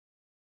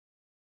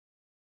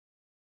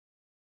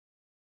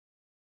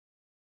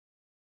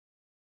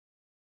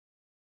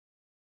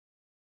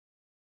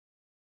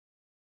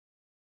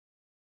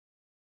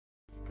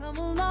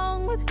Come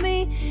along with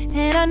me,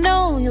 and I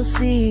know you'll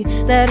see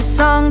that a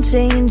song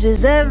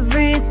changes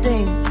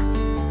everything.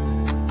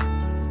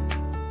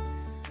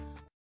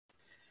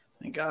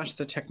 My gosh,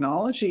 the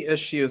technology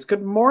issues.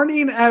 Good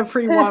morning,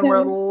 everyone.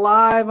 We're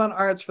live on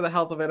Arts for the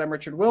Health of It. I'm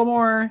Richard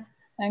Wilmore.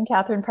 I'm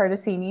Catherine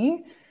Pardesini.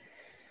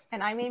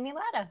 And I'm Amy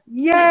Latta.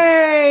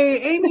 Yay!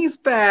 Amy's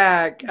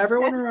back.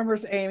 Everyone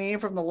remembers Amy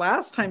from the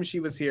last time she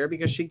was here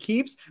because she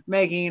keeps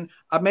making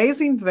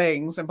amazing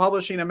things and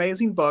publishing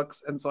amazing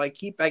books. And so I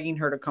keep begging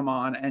her to come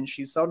on. And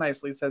she so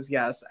nicely says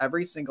yes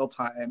every single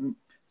time.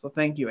 So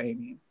thank you,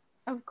 Amy.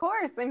 Of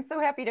course. I'm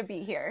so happy to be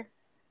here.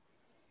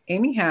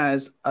 Amy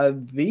has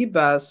the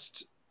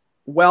best,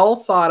 well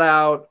thought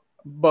out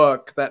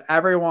book that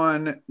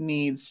everyone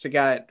needs to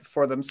get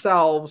for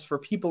themselves, for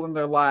people in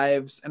their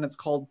lives, and it's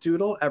called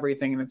Doodle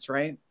Everything, and it's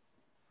right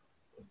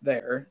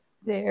there.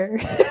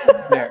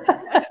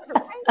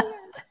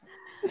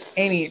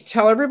 Amy,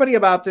 tell everybody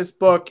about this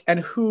book and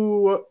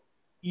who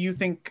you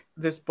think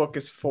this book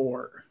is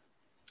for.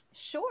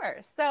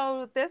 Sure.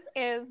 So this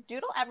is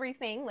Doodle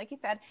Everything, like you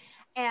said,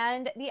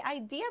 and the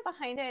idea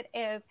behind it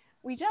is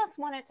we just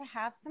wanted to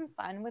have some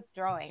fun with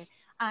drawing.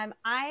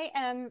 I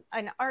am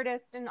an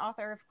artist and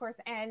author, of course,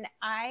 and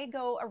I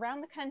go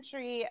around the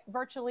country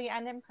virtually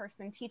and in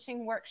person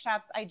teaching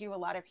workshops. I do a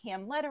lot of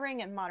hand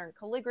lettering and modern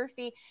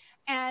calligraphy,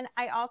 and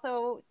I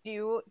also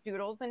do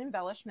doodles and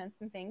embellishments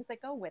and things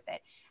that go with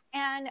it.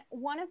 And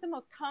one of the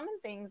most common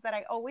things that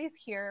I always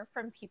hear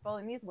from people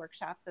in these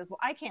workshops is, well,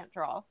 I can't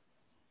draw.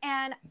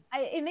 And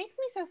it makes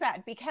me so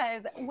sad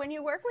because when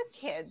you work with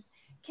kids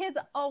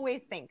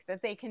always think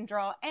that they can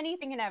draw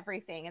anything and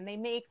everything, and they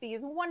make these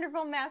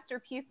wonderful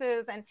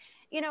masterpieces. And,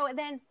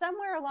 then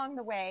somewhere along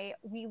the way,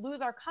 we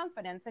lose our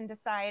confidence and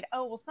decide,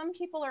 oh, well, some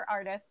people are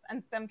artists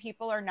and some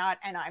people are not,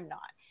 and I'm not.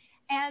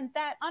 And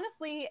that,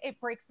 honestly,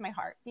 it breaks my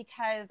heart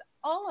because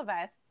all of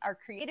us are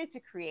created to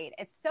create.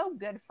 It's so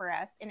good for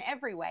us in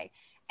every way.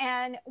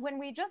 And when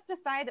we just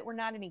decide that we're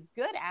not any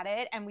good at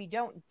it and we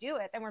don't do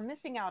it, then we're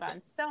missing out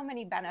on so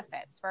many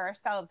benefits for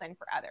ourselves and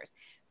for others.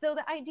 So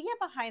the idea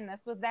behind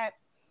this was that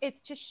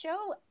it's to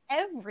show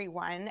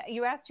everyone.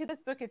 You asked who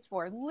this book is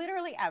for,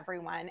 literally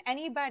everyone,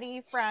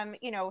 anybody from,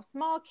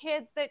 small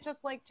kids that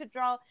just like to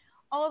draw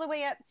all the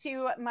way up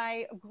to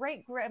my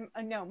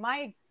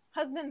my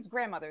husband's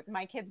grandmother,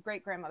 my kid's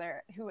great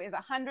grandmother, who is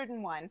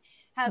 101,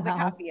 has a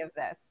copy of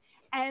this.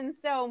 And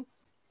so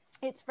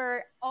it's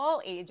for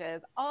all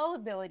ages, all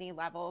ability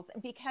levels,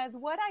 because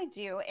what I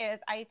do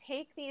is I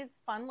take these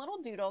fun little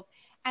doodles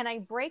and I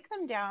break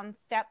them down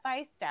step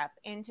by step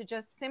into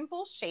just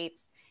simple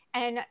shapes.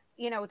 And,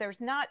 there's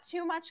not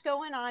too much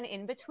going on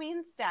in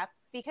between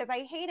steps because I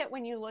hate it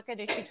when you look at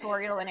a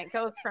tutorial and it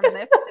goes from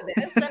this to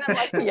this. And I'm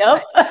like,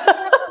 yep.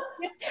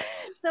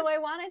 So I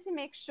wanted to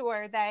make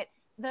sure that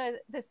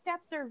the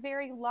steps are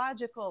very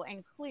logical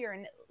and clear,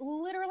 and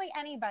literally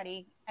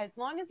anybody, as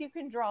long as you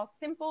can draw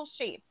simple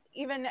shapes,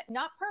 even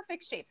not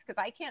perfect shapes,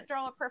 because I can't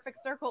draw a perfect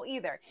circle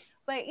either.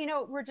 But,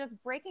 we're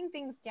just breaking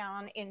things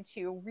down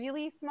into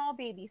really small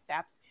baby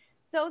steps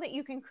so that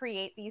you can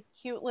create these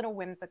cute little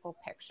whimsical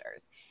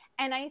pictures.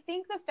 And I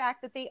think the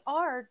fact that they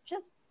are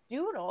just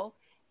doodles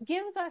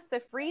gives us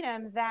the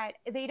freedom that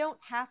they don't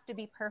have to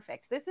be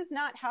perfect. This is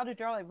not how to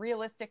draw a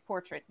realistic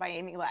portrait by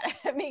Amy Latta,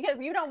 because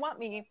you don't want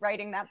me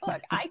writing that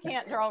book. I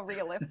can't draw a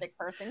realistic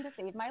person to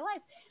save my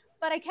life,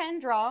 but I can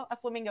draw a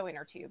flamingo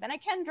inner tube, and I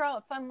can draw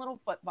a fun little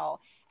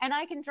football, and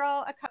I can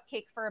draw a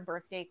cupcake for a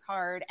birthday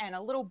card and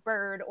a little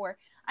bird, or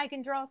I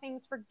can draw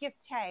things for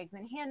gift tags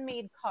and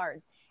handmade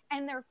cards.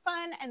 And they're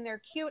fun and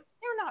they're cute.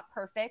 They're not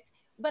perfect,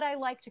 but I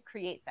like to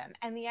create them.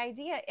 And the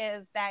idea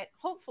is that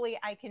hopefully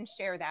I can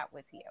share that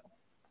with you.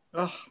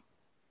 Oh.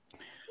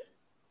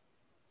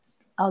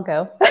 I'll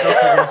go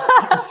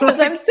because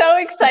I'm so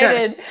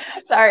excited. Okay.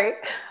 Sorry.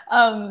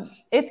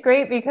 It's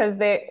great because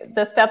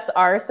the steps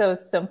are so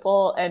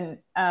simple. And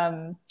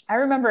I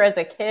remember as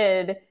a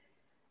kid,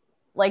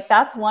 like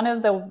that's one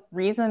of the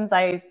reasons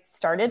I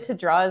started to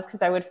draw is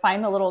because I would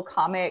find the little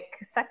comic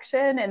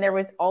section and there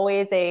was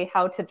always a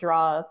how to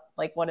draw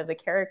like one of the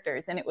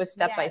characters, and it was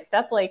step by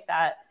step like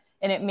that.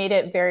 And it made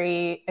it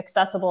very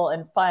accessible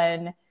and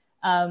fun.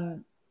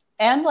 And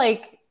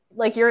like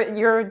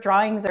your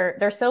drawings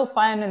they're so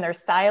fun and they're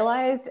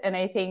stylized. And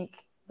I think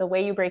the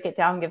way you break it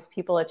down gives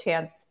people a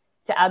chance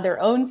to add their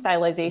own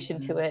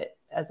stylization to it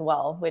as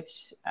well,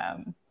 which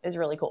is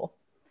really cool.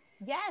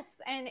 Yes.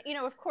 And,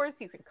 of course,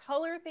 you can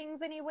color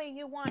things any way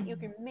you want. You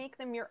can make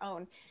them your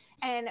own.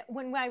 And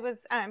when I was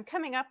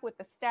coming up with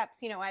the steps,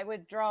 I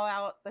would draw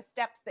out the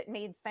steps that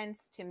made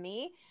sense to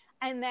me.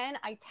 And then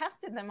I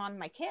tested them on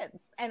my kids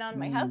and on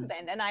my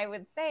husband. And I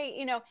would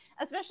say,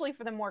 especially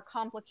for the more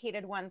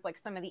complicated ones, like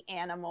some of the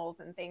animals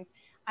and things,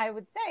 I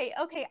would say,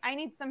 okay, I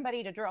need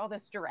somebody to draw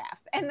this giraffe.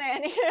 And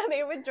then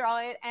they would draw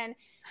it. And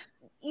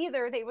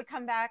either they would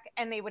come back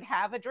and they would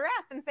have a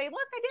giraffe and say,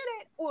 look, I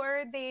did it.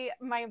 Or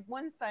my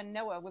one son,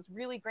 Noah, was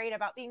really great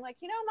about being like,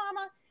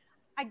 Mama,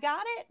 I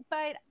got it,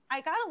 but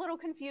I got a little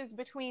confused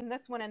between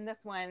this one and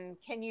this one.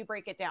 Can you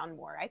break it down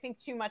more? I think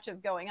too much is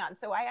going on.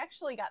 So I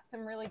actually got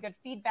some really good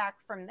feedback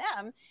from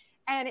them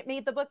and it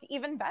made the book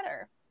even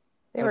better.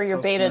 They were your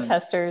so beta smart.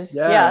 testers.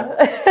 Yeah.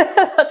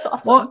 That's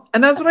awesome. Well,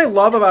 and that's what I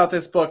love about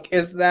this book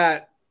is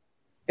that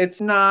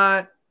it's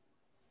not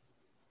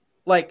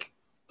like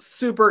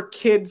super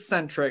kid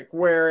centric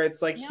where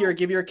it's like, here,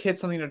 give your kid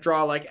something to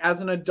draw. Like as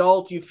an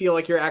adult, you feel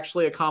like you're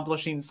actually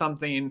accomplishing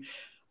something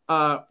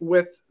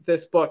with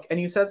this book.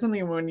 And you said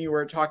something when you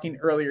were talking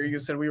earlier, you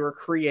said we were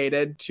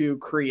created to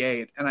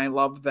create. And I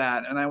love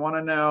that. And I want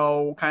to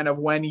know kind of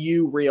when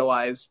you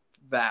realized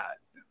that.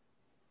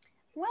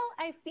 Well,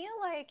 I feel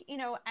like, you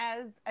know,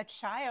 as a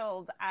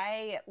child,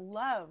 I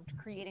loved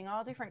creating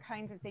all different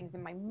kinds of things.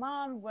 And my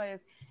mom was,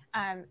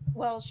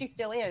 well, she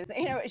still is,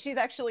 you know, she's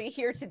actually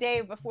here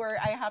today. Before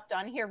I hopped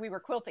on here, we were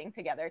quilting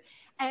together.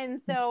 And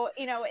so,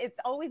 you know, it's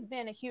always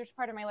been a huge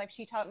part of my life.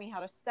 She taught me how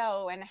to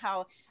sew and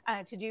how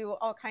to do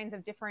all kinds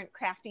of different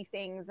crafty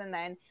things. And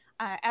then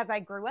as I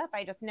grew up,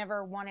 I just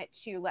never wanted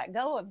to let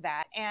go of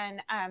that.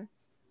 And,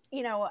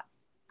 you know,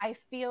 I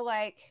feel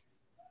like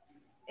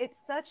it's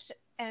such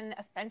an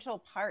essential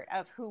part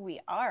of who we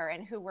are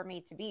and who we're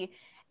made to be.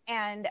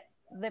 And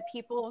the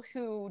people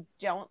who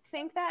don't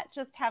think that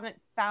just haven't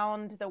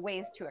found the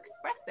ways to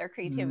express their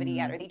creativity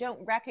yet, or they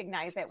don't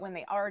recognize it when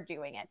they are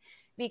doing it.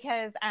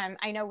 Because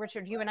I know,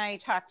 Richard, you and I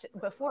talked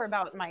before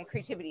about my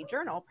creativity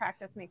journal,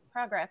 Practice Makes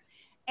Progress.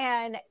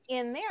 And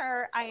in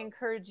there, I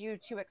encourage you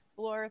to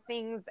explore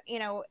things, you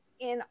know,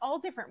 in all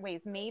different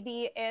ways.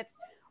 Maybe it's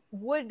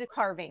wood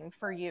carving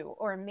for you,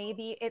 or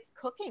maybe it's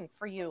cooking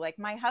for you. Like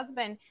my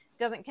husband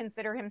doesn't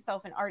consider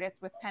himself an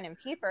artist with pen and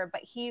paper,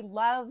 but he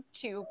loves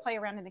to play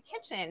around in the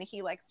kitchen.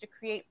 He likes to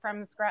create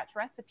from scratch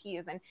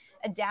recipes and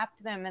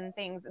adapt them and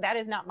things. That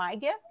is not my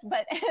gift,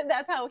 but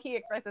that's how he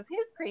expresses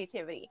his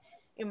creativity.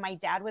 You know, my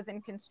dad was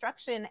in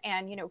construction,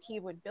 and, you know, he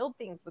would build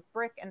things with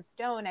brick and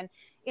stone. And,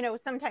 you know,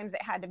 sometimes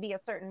it had to be a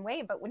certain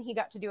way, but when he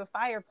got to do a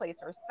fireplace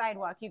or a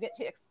sidewalk, you get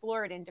to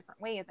explore it in different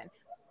ways. And,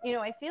 you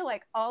know, I feel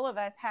like all of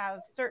us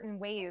have certain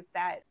ways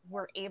that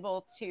we're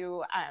able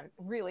to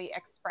really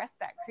express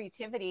that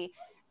creativity,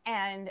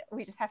 and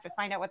we just have to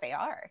find out what they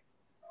are.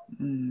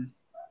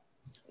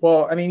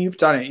 Well, I mean, you've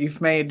done it. You've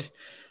made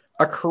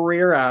a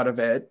career out of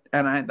it,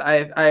 and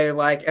I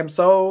like am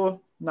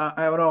so not.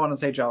 I don't want to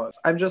say jealous.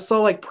 I'm just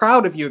so like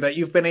proud of you that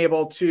you've been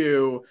able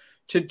to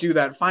do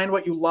that. Find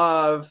what you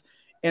love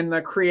in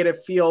the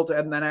creative field,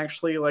 and then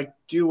actually like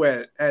do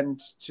it,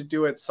 and to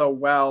do it so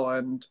well,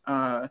 and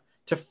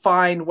to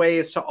find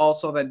ways to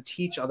also then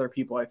teach other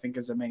people, I think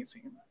is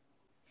amazing.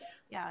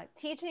 Yeah,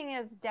 teaching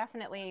is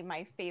definitely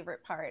my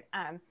favorite part.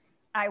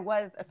 I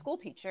was a school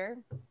teacher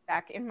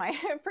back in my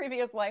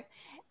previous life.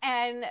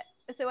 And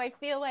so I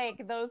feel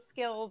like those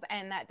skills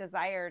and that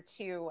desire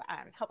to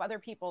help other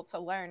people to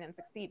learn and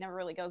succeed never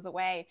really goes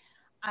away.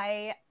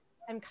 I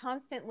am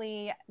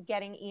constantly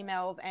getting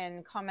emails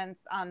and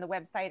comments on the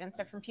website and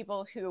stuff from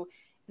people who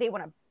they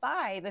want to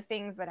buy the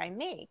things that I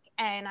make.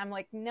 And I'm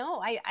like, no,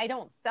 I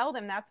don't sell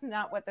them. That's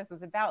not what this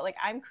is about. Like,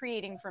 I'm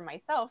creating for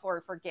myself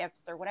or for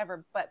gifts or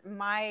whatever, but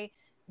my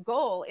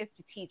goal is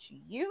to teach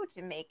you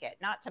to make it,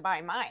 not to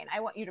buy mine.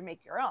 I want you to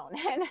make your own.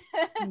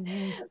 And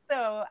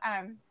so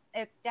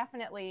it's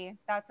definitely,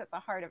 that's at the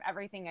heart of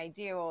everything I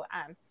do.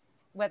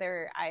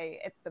 Whether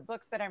it's the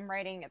books that I'm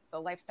writing, it's the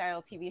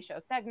lifestyle TV show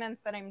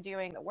segments that I'm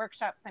doing, the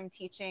workshops I'm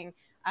teaching,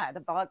 the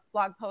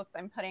blog posts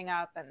I'm putting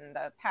up, and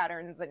the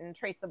patterns and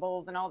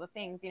traceables and all the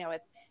things, you know,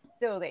 it's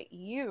so that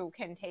you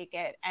can take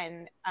it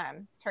and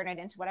turn it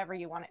into whatever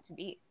you want it to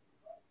be.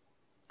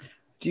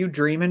 Do you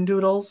dream in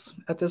doodles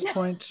at this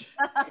point?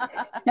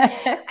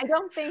 I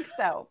don't think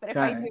so, but if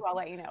I do, I'll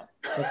let you know.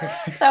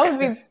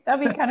 Okay. That'd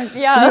be kind of,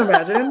 yeah. Can you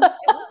imagine?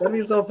 That'd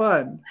be so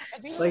fun.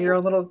 Like your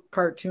own little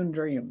cartoon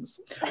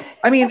dreams.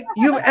 I mean,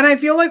 and I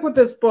feel like with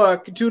this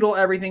book, Doodle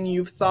Everything,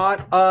 you've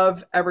thought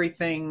of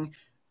everything.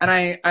 And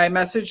I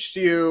messaged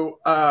you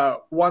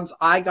once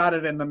I got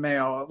it in the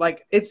mail.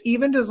 Like, it's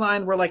even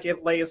designed where like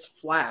it lays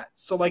flat.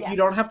 So like you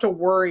don't have to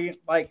worry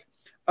like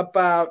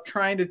about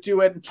trying to do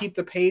it and keep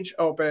the page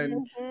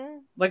open.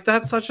 Like,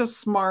 that's such a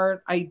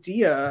smart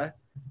idea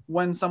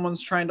when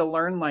someone's trying to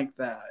learn like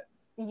that.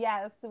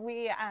 Yes,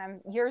 we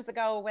years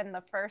ago when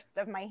the first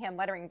of my hand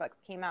lettering books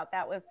came out,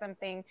 that was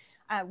something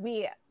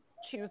we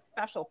choose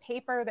special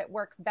paper that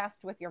works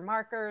best with your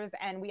markers,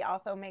 and we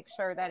also make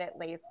sure that it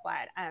lays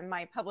flat.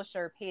 My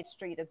publisher, Page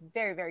Street, is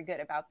very, very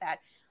good about that.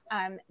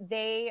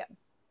 They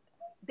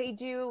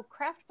do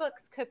craft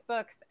books,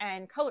 cookbooks,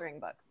 and coloring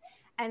books.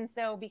 And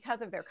so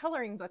because of their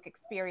coloring book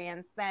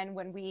experience, then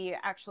when we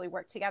actually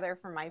worked together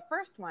for my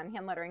first one,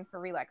 Hand Lettering for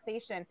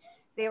Relaxation,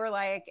 they were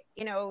like,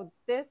 you know,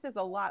 this is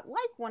a lot like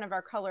one of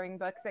our coloring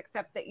books,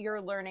 except that you're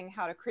learning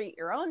how to create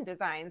your own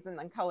designs and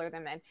then color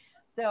them in.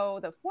 So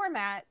the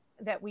format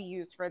that we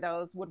use for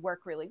those would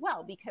work really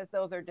well, because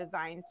those are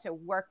designed to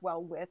work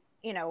well with,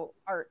 you know,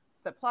 art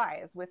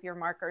supplies, with your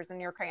markers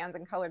and your crayons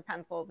and colored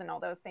pencils and all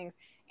those things,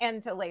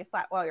 and to lay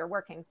flat while you're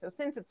working. So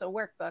since it's a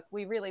workbook,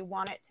 we really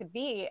want it to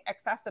be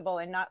accessible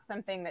and not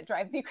something that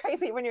drives you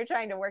crazy when you're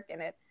trying to work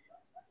in it.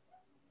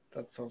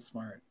 That's so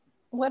smart.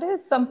 What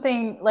is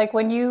something like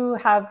when you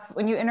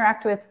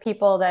interact with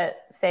people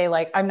that say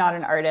like, I'm not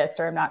an artist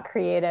or I'm not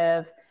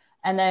creative,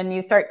 and then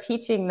you start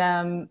teaching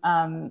them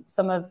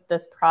some of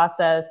this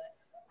process,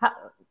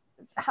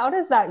 how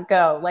does that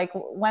go? Like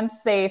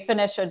once they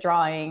finish a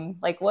drawing,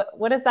 like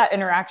what is that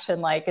interaction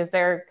like? Is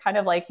there kind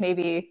of like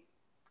maybe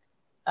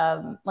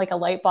like a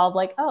light bulb,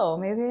 like, oh,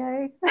 maybe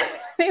I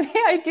maybe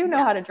I do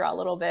know how to draw a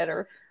little bit,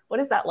 or what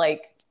is that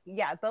like?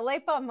 Yeah, the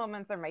light bulb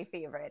moments are my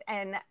favorite.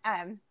 And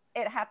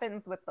it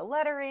happens with the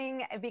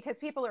lettering because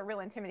people are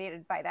real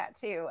intimidated by that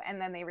too. And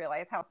then they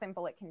realize how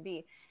simple it can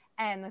be.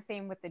 And the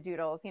same with the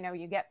doodles. You know,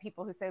 you get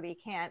people who say they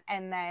can't,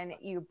 and then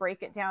you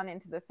break it down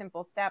into the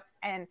simple steps,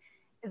 and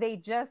they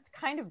just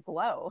kind of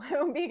glow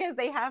because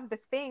they have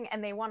this thing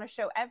and they want to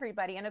show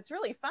everybody. And it's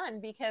really fun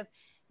because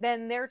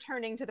then they're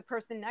turning to the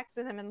person next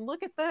to them and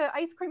look at the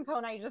ice cream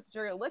cone I just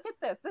drew. Look at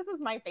this. This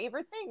is my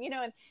favorite thing, you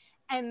know,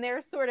 and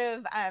they're sort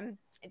of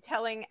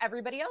telling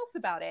everybody else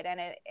about it. And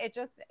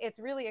it's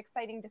really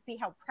exciting to see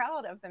how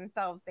proud of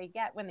themselves they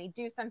get when they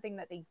do something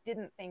that they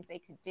didn't think they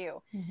could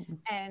do. Mm-hmm.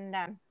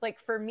 And like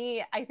for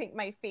me, I think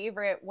my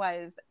favorite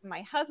was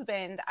my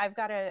husband. I've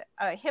got a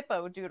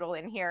hippo doodle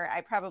in here.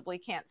 I probably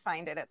can't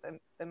find it at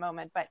the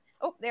moment, but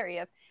oh, there he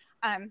is.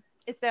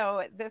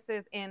 So this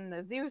is in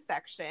the zoo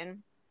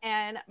section.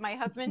 And my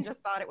husband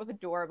just thought it was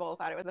adorable,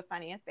 thought it was the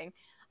funniest thing.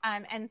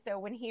 And so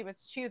when he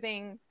was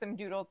choosing some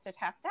doodles to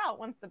test out,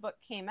 once the book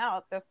came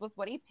out, this was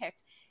what he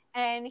picked.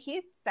 And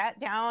he sat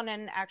down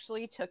and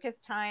actually took his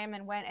time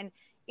and went, and,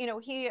 you know,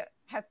 he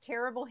has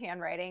terrible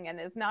handwriting and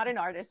is not an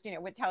artist, you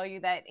know, would tell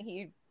you that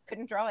he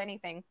couldn't draw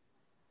anything.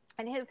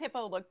 And his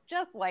hippo looked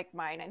just like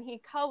mine, and he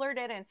colored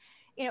it, and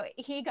you know,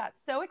 he got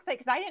so excited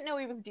because I didn't know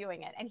he was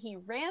doing it, and he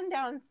ran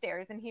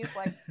downstairs and he's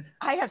like,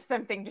 I have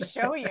something to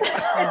show you.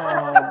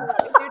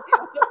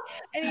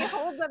 And he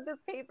holds up this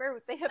paper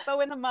with the hippo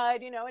in the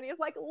mud, you know, and he's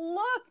like,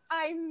 look,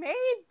 I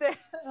made this.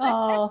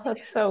 Oh,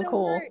 that's so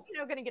cool. We're, you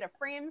know, going to get a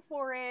frame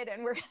for it,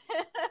 and we're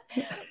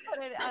put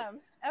it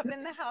up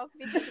in the house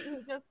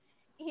because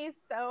he's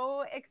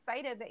so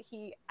excited that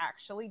he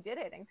actually did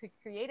it and could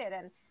create it.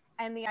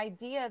 And the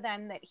idea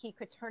then that he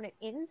could turn it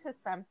into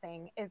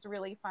something is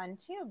really fun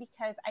too,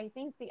 because I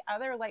think the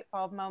other light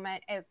bulb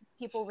moment is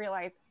people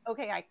realize,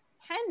 okay, I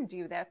can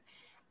do this.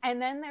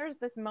 And then there's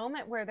this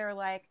moment where they're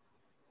like,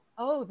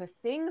 oh, the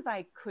things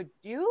I could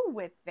do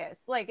with this.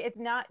 Like, it's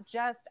not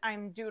just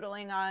I'm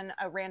doodling on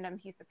a random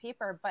piece of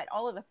paper, but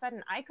all of a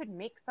sudden I could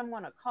make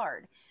someone a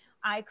card.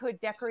 I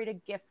could decorate a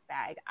gift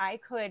bag.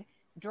 I could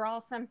draw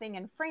something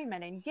and frame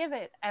it and give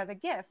it as a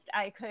gift.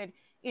 I could,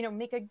 you know,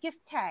 make a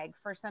gift tag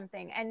for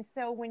something. And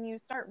so when you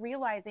start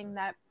realizing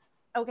that,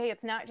 okay,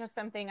 it's not just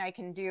something I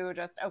can do,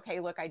 just, okay,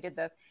 look, I did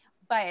this,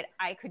 but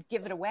I could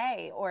give it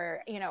away,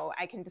 or, you know,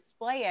 I can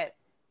display it.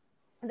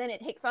 And then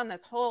it takes on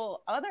this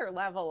whole other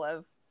level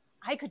of,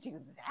 I could do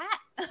that.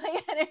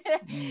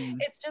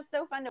 It's just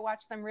so fun to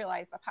watch them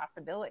realize the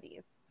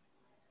possibilities.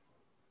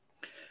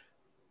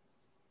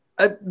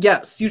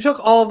 Yes, you took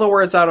all the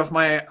words out of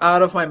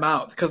my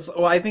mouth, because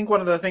I think one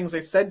of the things I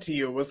said to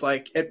you was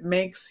like, it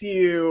makes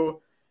you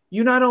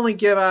not only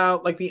give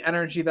out like the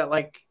energy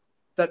that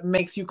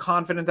makes you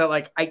confident that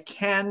like I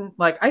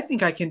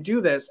think I can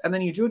do this, and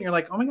then you do it and you're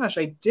like, oh my gosh,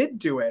 I did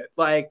do it.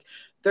 Like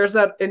there's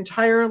that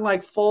entire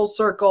like full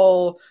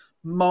circle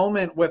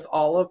moment with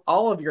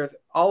all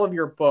of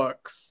your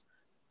books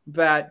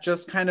that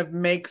just kind of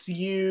makes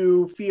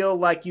you feel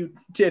like you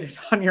did it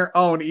on your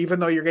own, even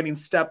though you're getting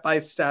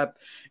step-by-step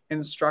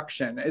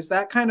instruction. Is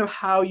that kind of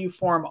how you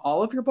form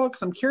all of your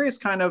books? I'm curious,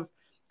 kind of,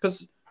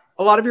 because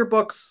a lot of your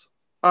books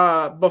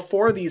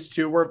before these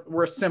two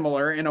were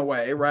similar in a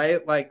way,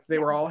 right? Like they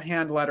were all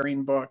hand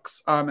lettering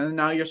books, and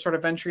now you're sort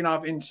of venturing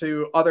off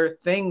into other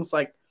things.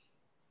 Like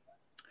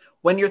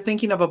when you're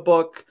thinking of a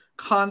book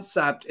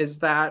concept, is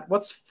that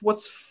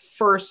what's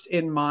first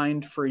in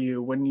mind for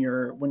you when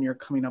you're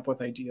coming up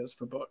with ideas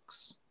for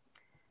books?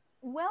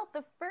 Well,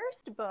 the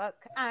first book,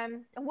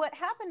 what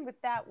happened with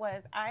that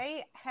was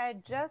I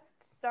had just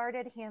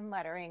started hand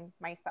lettering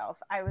myself.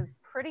 I was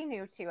pretty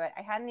new to it.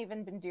 I hadn't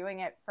even been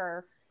doing it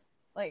for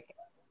like,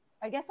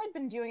 I guess I'd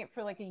been doing it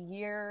for like a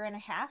year and a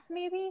half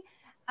maybe,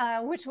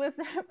 which was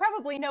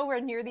probably nowhere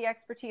near the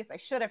expertise I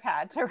should have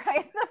had to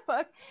write the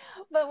book.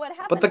 But what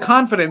happened? But the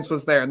confidence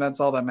was there, and that's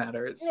all that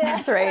matters. Yeah,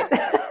 that's right.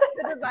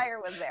 The desire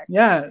was there.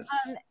 Yes.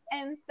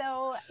 And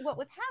so what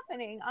was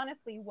happening,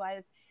 honestly,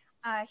 was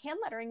hand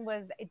lettering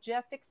was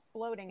just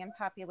exploding in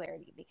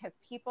popularity because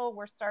people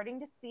were starting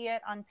to see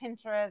it on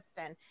Pinterest.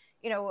 And,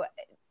 you know,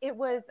 it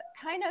was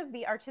kind of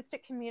the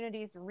artistic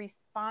community's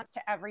response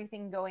to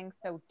everything going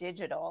so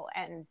digital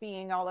and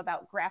being all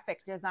about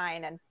graphic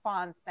design and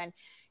fonts. And,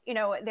 you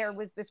know, there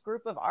was this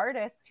group of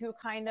artists who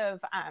kind of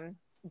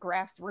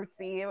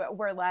grassrootsy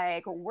were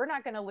like, we're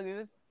not going to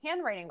lose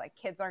handwriting. Like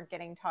kids aren't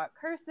getting taught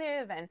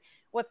cursive. And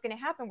what's going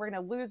to happen? We're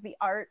going to lose the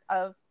art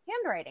of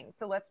handwriting.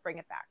 So let's bring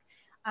it back.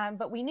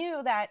 But we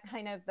knew that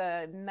kind of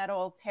the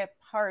metal tip,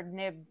 hard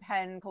nib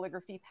pen,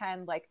 calligraphy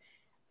pen, like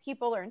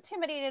people are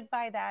intimidated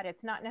by that.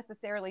 It's not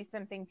necessarily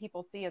something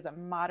people see as a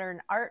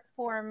modern art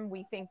form.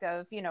 We think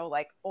of,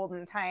 like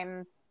olden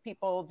times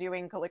people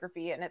doing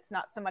calligraphy, and it's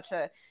not so much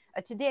a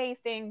today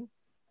thing.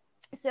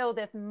 So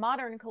this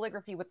modern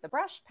calligraphy with the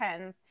brush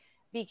pens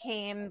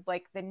became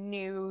like the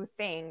new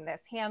thing,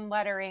 this hand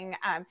lettering,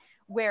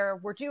 where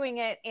we're doing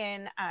it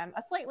in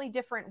a slightly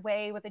different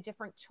way with a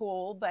different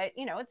tool, but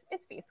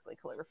it's basically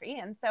calligraphy.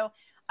 And so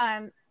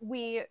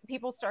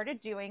people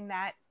started doing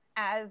that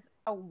as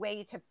a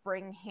way to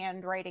bring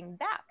handwriting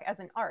back as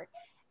an art.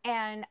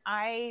 And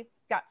I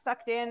got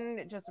sucked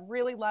in, just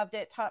really loved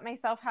it, taught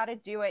myself how to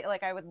do it.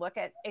 Like I would look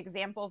at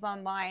examples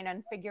online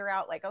and figure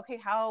out like, okay,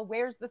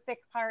 where's the thick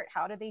part?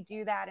 How do they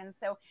do that? And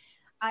so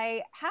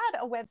I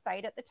had a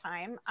website at the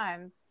time.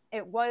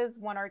 It was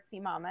One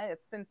Artsy Mama.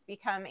 It's since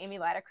become Amy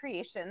Latta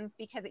Creations,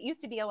 because it used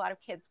to be a lot of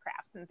kids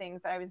crafts and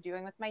things that I was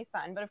doing with my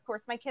son. But of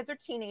course, my kids are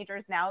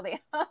teenagers now.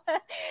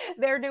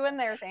 They're doing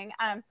their thing.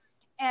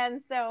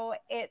 And so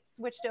it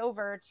switched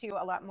over to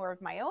a lot more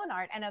of my own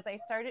art. And as I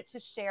started to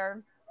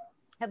share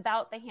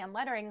about the hand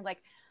lettering,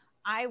 like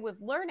I was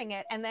learning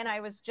it, and then I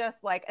was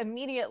just like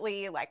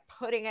immediately like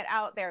putting it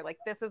out there, like,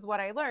 this is what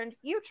I learned,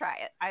 you try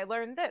it. I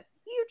learned this,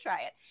 you try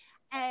it.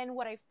 And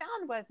what I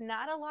found was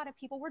not a lot of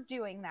people were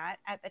doing that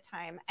at the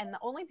time, and the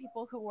only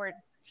people who were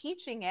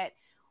teaching it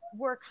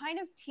were kind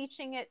of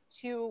teaching it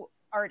to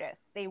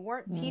artists. They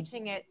weren't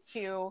teaching it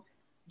to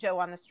Joe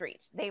on the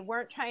street. They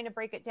weren't trying to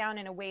break it down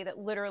in a way that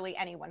literally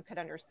anyone could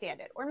understand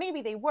it. Or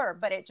maybe they were,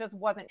 but it just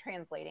wasn't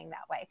translating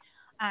that way.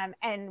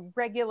 And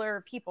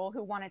regular people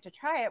who wanted to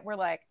try it were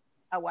like,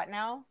 oh, what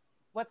now?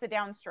 What's a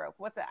downstroke?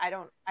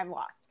 I'm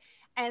lost.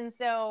 And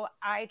so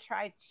I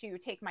tried to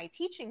take my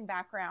teaching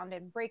background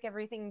and break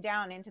everything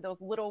down into those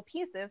little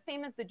pieces,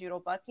 same as the Doodle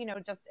book,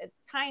 just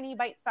tiny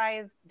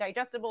bite-sized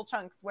digestible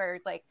chunks where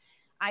like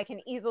I can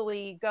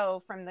easily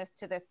go from this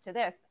to this to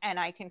this, and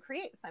I can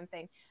create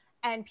something.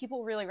 And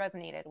people really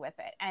resonated with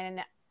it.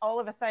 And all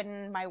of a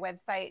sudden, my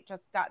website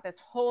just got this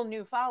whole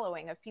new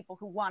following of people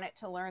who wanted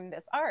to learn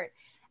this art.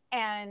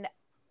 And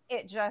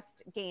it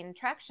just gained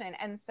traction.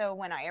 And so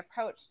when I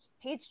approached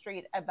Page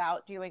Street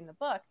about doing the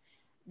book,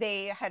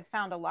 they had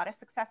found a lot of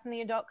success in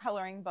the adult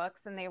coloring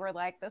books. And they were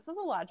like, this is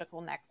a logical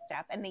next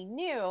step. And they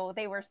knew,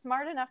 they were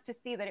smart enough to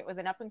see that it was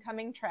an up and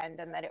coming trend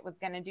and that it was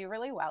going to do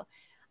really well.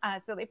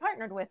 So they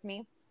partnered with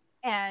me,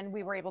 and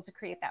we were able to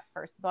create that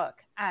first book.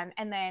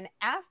 And then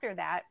after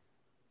that,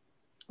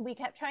 we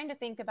kept trying to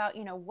think about,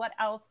 what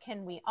else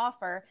can we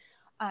offer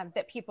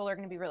that people are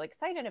going to be really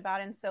excited about.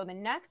 And so the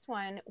next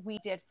one we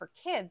did for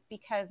kids,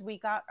 because we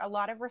got a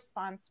lot of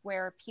response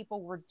where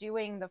people were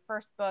doing the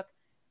first book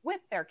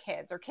with their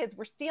kids, or kids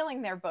were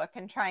stealing their book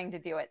and trying to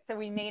do it. So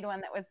we made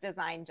one that was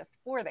designed just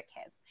for the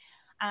kids.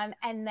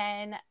 And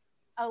then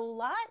a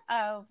lot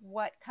of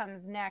what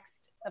comes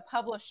next, the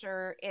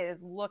publisher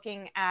is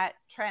looking at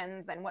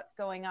trends and what's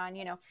going on,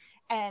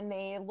 and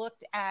they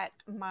looked at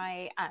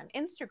my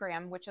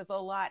Instagram, which is a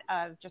lot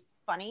of just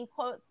funny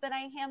quotes that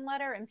I hand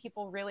letter, and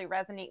people really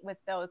resonate with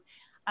those.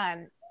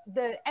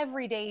 The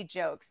everyday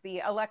jokes, the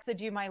Alexa,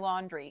 do my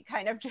laundry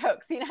kind of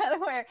jokes,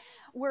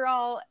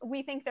 where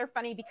we think they're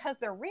funny because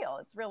they're real.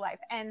 It's real life.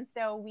 And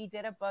so we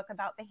did a book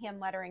about the hand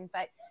lettering,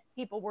 but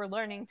people were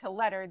learning to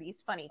letter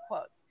these funny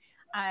quotes.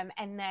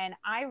 And then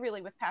I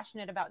really was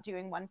passionate about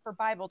doing one for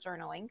Bible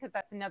journaling, because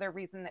that's another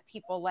reason that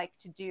people like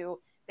to do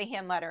the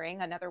hand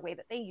lettering, another way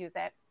that they use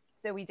it.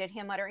 So we did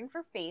hand lettering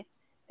for faith,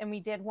 and we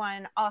did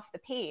one off the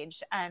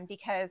page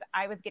because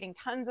I was getting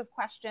tons of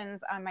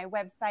questions on my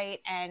website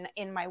and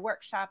in my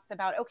workshops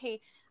about, okay,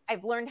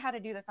 I've learned how to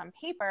do this on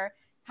paper.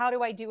 How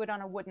do I do it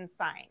on a wooden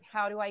sign?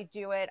 How do I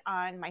do it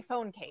on my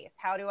phone case?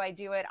 How do I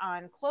do it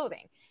on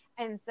clothing?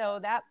 And so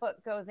that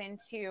book goes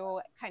into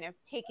kind of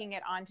taking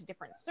it onto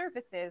different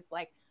surfaces,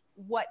 like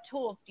what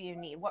tools do you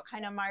need? What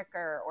kind of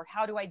marker? Or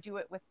how do I do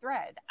it with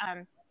thread?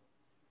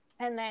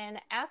 And then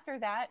after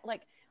that,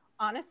 like,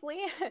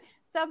 honestly,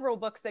 several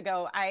books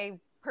ago, I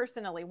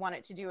personally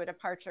wanted to do a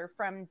departure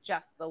from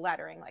just the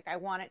lettering. Like, I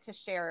wanted to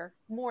share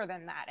more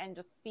than that and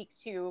just speak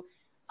to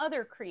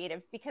other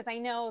creatives, because I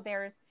know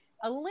there's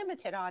a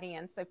limited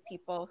audience of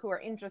people who are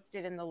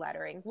interested in the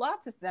lettering,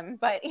 lots of them,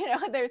 but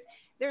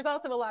there's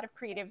also a lot of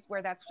creatives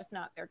where that's just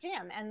not their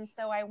jam. And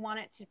so I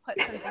wanted to put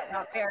something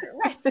out there.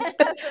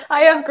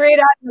 I have great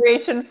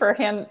admiration for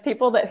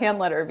people that hand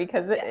letter,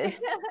 because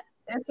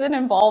it's an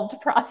involved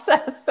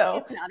process.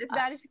 So it's not as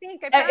bad as you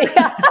think.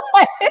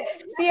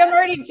 See, I'm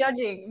already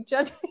judging.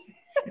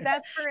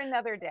 That's for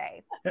another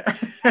day.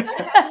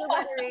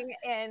 Lettering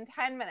in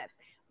 10 minutes,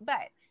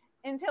 but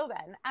until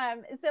then,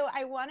 so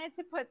I wanted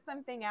to put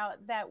something out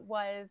that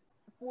was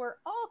for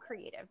all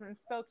creatives and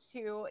spoke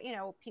to,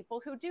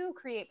 people who do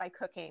create by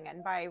cooking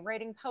and by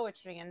writing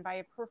poetry and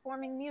by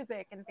performing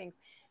music and things.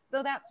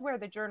 So that's where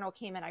the journal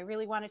came in. I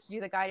really wanted to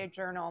do the guided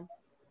journal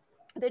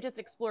that just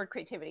explored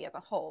creativity as a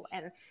whole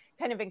and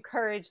kind of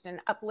encouraged and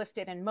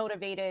uplifted and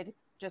motivated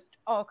just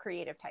all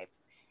creative types.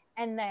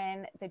 And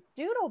then the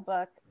Doodle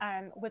book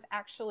was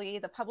actually,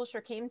 the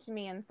publisher came to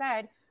me and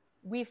said,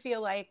 we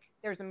feel like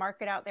there's a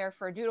market out there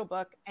for a doodle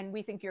book and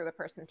we think you're the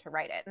person to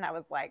write it. And I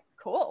was like,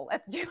 cool,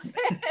 let's do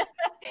it.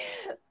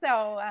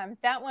 So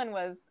that one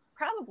was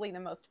probably the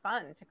most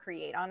fun to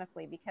create,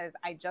 honestly, because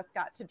I just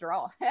got to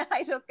draw.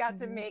 I just got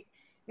to make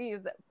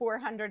these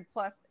 400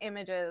 plus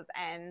images,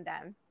 and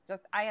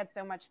I had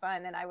so much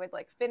fun. And I would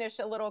like finish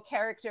a little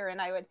character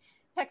and I would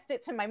text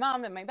it to my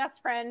mom and my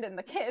best friend and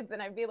the kids,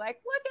 and I'd be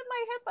like, look at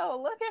my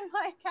hippo, look at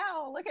my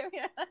cow, look at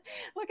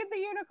look at the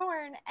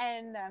unicorn.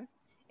 And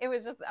it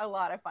was just a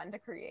lot of fun to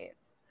create.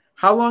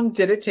 How long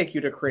did it take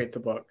you to create the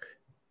book?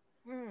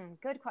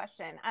 Good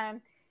question.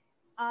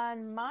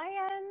 On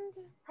my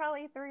end,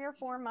 probably 3 or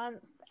 4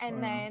 months,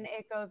 and then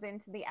it goes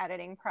into the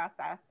editing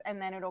process,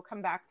 and then it'll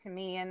come back to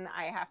me, and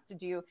I have to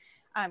do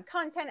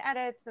content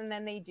edits, and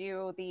then they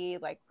do the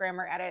like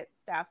grammar edit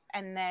stuff,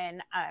 and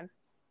then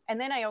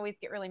I always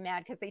get really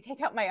mad because they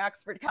take out my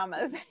Oxford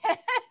commas.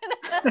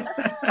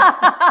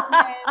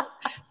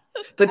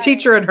 The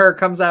teacher in her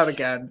comes out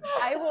again.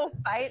 I will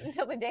fight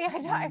until the day I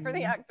die for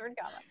the Oxford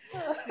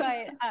comma.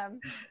 But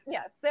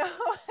yeah, so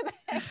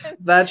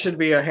that should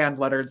be a hand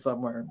lettered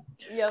somewhere.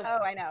 Yep. Oh,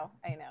 I know.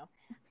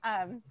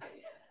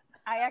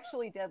 I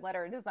actually did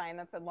letter design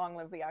that said "Long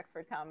live the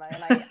Oxford comma,"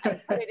 and I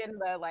put it in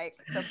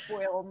the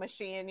foil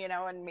machine,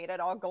 and made it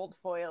all gold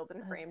foiled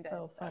and framed That's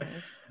so it.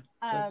 funny.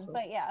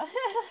 But yeah.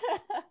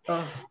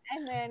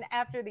 And then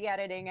after the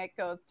editing, it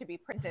goes to be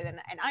printed, and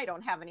I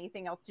don't have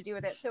anything else to do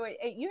with it. So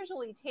it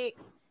usually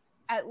takes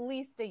at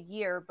least a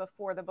year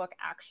before the book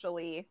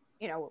actually,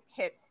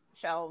 hits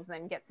shelves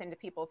and gets into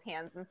people's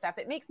hands and stuff.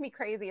 It makes me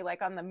crazy,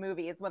 like on the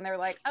movies when they're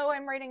like, "Oh,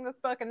 I'm writing this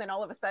book," and then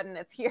all of a sudden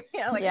it's here.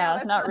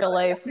 Yeah, not real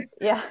life.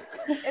 Yeah.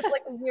 It's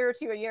like a year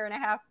to a year and a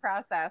half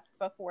process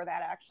before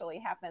that actually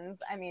happens.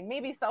 I mean,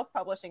 maybe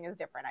self-publishing is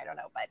different. I don't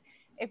know, but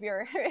if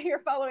you're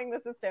following the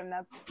system,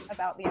 that's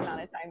about the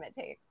amount of time it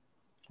takes.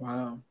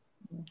 Wow.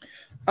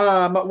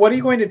 What are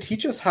you going to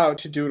teach us how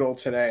to doodle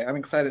today? I'm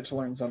excited to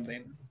learn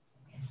something.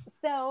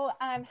 So,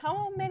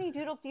 how many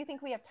doodles do you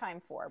think we have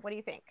time for? What do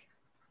you think?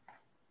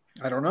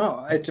 I don't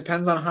know. It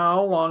depends on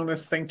how long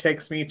this thing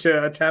takes me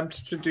to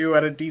attempt to do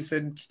at a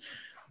decent.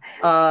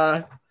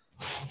 So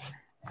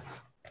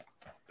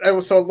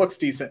it looks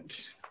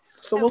decent.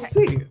 So we'll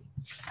see.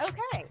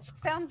 Okay,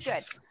 sounds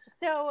good.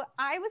 So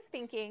I was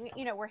thinking,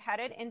 we're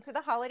headed into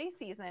the holiday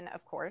season,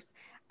 of course,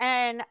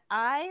 and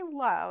I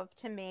love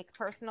to make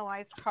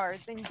personalized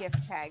cards and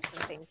gift tags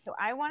and things. So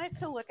I wanted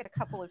to look at a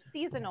couple of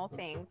seasonal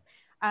things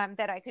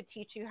that I could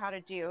teach you how to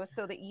do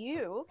so that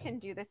you can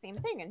do the same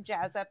thing and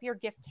jazz up your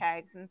gift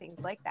tags and things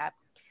like that.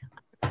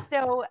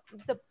 So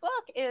the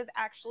book is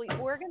actually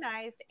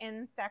organized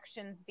in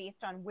sections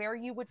based on where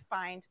you would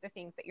find the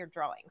things that you're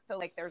drawing. So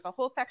like there's a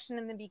whole section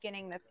in the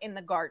beginning that's in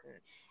the garden.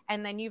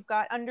 And then you've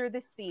got under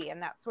the sea,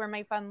 and that's where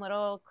my fun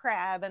little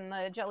crab and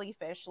the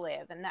jellyfish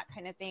live and that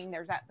kind of thing.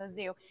 There's at the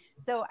zoo.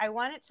 So I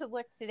wanted to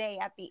look today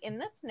at the in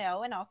the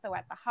snow and also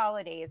at the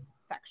holidays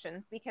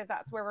sections, because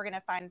that's where we're going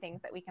to find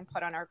things that we can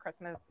put on our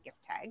Christmas gift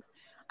tags.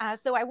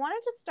 So I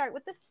wanted to start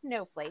with the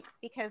snowflakes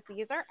because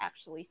these are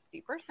actually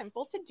super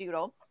simple to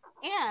doodle.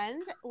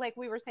 And like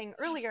we were saying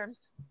earlier,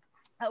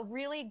 a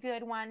really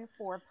good one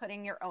for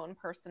putting your own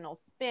personal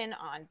spin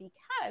on,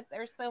 because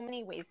there's so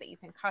many ways that you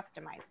can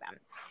customize them.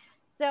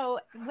 So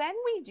when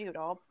we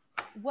doodle,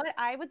 what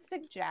I would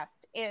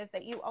suggest is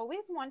that you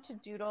always want to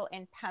doodle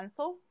in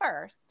pencil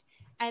first,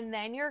 and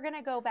then you're going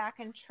to go back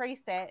and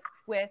trace it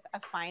with a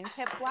fine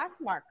tip black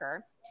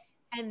marker,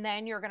 and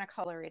then you're going to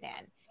color it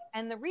in.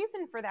 And the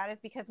reason for that is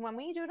because when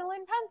we doodle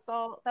in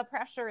pencil, the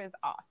pressure is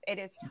off. It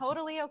is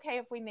totally okay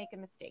if we make a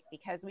mistake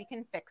because we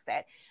can fix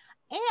it.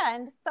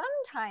 And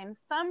sometimes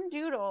some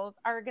doodles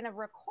are going to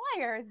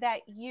require that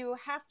you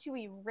have to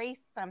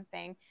erase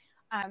something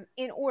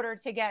in order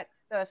to get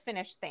the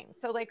finished thing.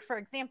 So like, for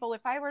example,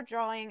 if I were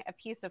drawing a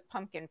piece of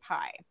pumpkin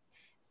pie,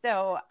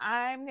 so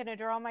I'm going to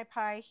draw my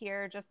pie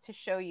here just to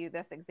show you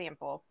this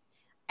example.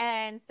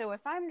 And so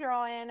if I'm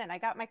drawing and I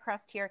got my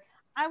crust here,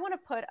 I want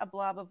to put a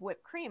blob of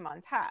whipped cream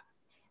on top.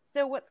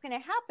 So what's going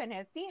to happen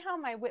is, see how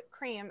my whipped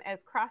cream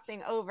is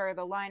crossing over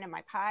the line of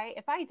my pie?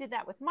 If I did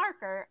that with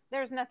marker,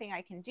 there's nothing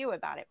I can do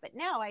about it. But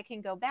now I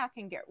can go back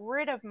and get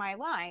rid of my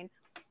line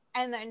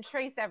and then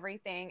trace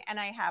everything, and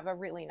I have a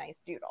really nice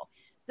doodle.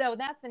 So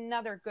that's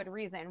another good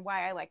reason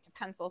why I like to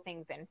pencil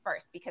things in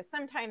first, because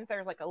sometimes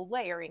there's like a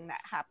layering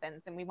that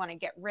happens and we want to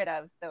get rid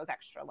of those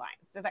extra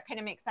lines. Does that kind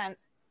of make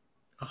sense?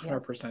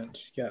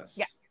 100%. Yes.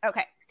 Yes.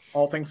 Okay.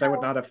 All things I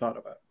would not have thought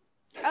about.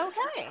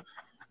 Okay.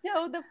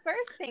 So the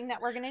first thing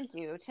that we're going to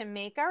do to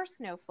make our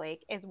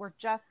snowflake is we're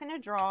just going to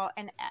draw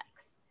an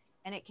X.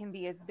 And it can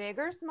be as big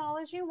or small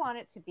as you want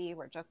it to be.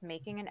 We're just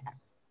making an X.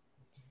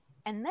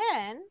 And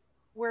then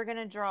we're going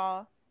to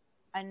draw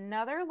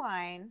another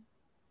line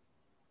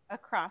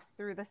across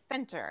through the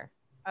center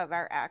of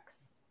our X.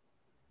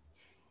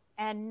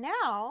 And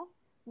now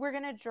we're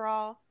going to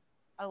draw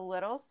a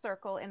little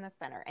circle in the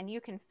center. And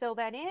you can fill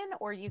that in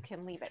or you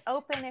can leave it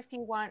open if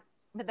you want,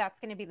 but that's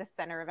going to be the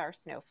center of our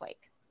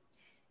snowflake.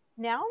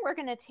 Now we're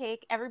going to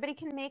take, everybody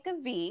can make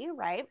a V,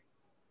 right?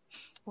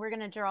 We're going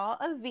to draw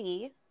a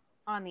V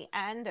on the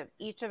end of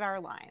each of our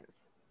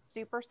lines.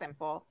 Super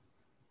simple.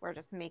 We're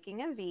just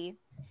making a V.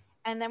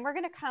 And then we're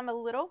going to come a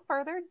little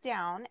further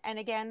down. And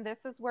again,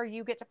 this is where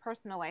you get to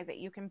personalize it.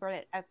 You can put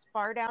it as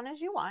far down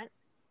as you want.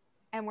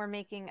 And we're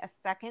making a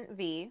second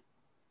V.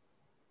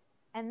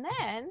 And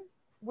then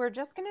we're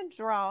just going to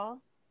draw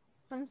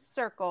some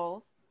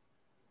circles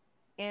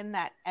in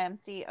that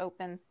empty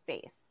open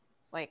space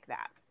like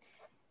that.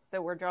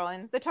 So we're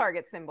drawing the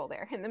target symbol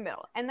there in the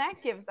middle. And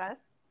that gives us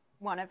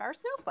one of our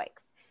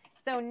snowflakes.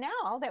 So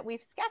now that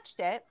we've sketched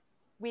it,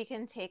 we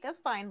can take a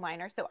fine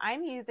liner. So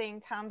I'm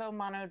using Tombow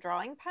Mono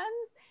drawing pens,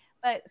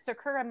 but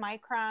Sakura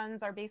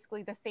microns are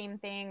basically the same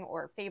thing,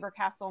 or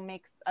Faber-Castell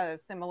makes a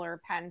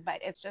similar pen, but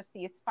it's just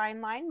these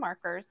fine line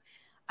markers.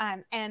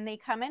 And they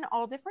come in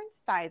all different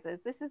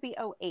sizes. This is the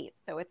 08,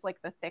 so it's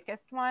like the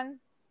thickest one,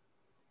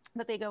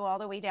 but they go all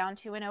the way down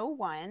to an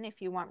 01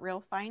 if you want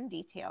real fine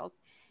details.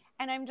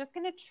 And I'm just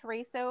going to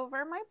trace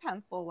over my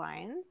pencil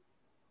lines.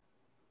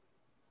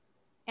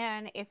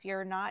 And if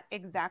you're not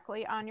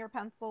exactly on your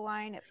pencil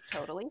line, it's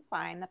totally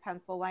fine. The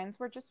pencil lines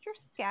were just your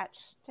sketch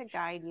to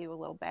guide you a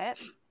little bit.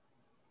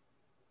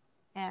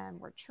 And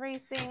we're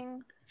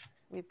tracing.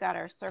 We've got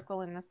our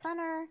circle in the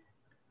center.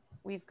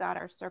 We've got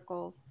our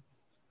circles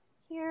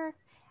here.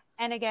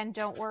 And again,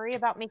 don't worry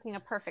about making a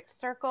perfect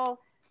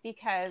circle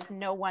because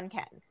no one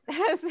can.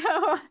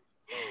 So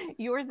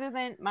yours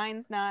isn't,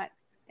 mine's not,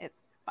 it's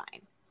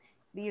fine.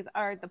 These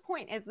are, the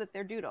point is that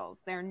they're doodles.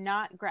 They're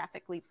not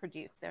graphically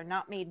produced. They're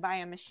not made by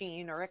a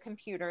machine or a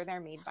computer.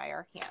 They're made by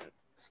our hands.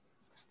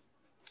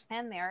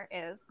 And there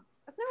is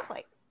a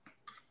snowflake.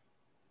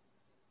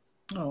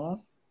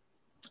 Oh,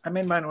 I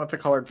made mine with a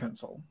colored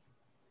pencil.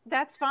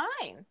 That's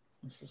fine.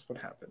 This is what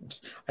happened.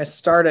 I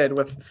started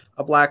with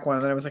a black one,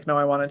 and then I was like, no,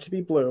 I want it to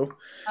be blue.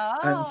 Oh,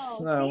 and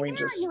so we there,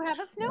 just you have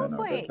a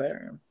snowflake.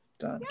 There.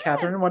 Done. Yes.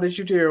 Catherine, what did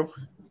you do?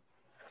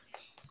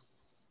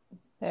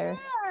 There.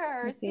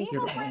 See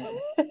how funny?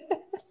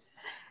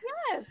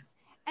 Yes.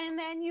 And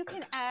then you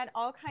can add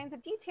all kinds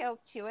of details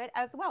to it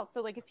as well.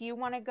 So like if you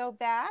want to go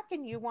back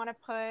and you want to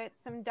put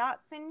some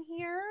dots in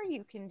here,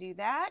 you can do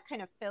that,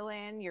 kind of fill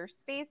in your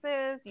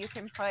spaces. You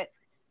can put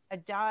a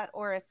dot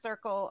or a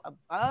circle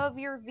above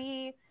your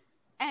V.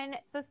 And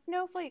the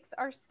snowflakes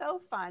are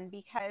so fun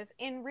because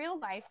in real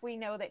life, we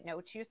know that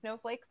no two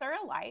snowflakes are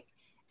alike.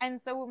 And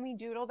so when we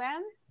doodle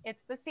them,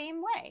 it's the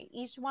same way.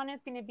 Each one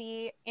is going to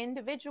be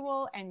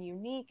individual and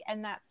unique,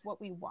 and that's what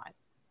we want.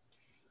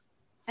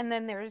 And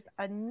then there's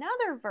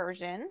another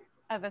version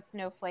of a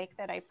snowflake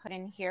that I put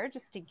in here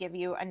just to give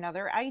you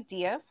another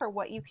idea for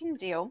what you can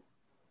do.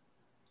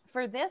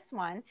 For this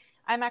one,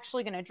 I'm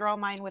actually going to draw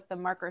mine with the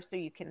marker so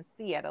you can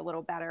see it a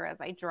little better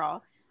as I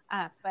draw.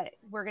 But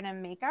we're going to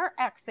make our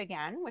X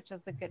again, which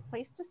is a good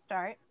place to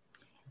start.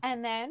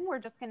 And then we're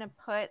just going to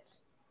put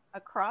a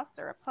cross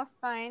or a plus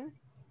sign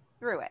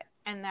through it.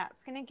 And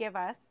that's going to give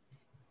us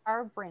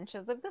our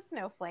branches of the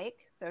snowflake.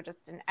 So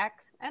just an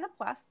X and a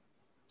plus.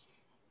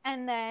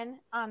 And then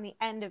on the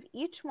end of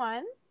each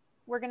one,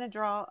 we're going to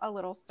draw a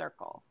little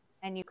circle.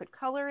 And you could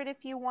color it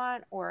if you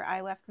want, or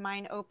I left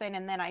mine open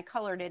and then I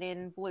colored it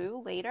in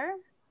blue later.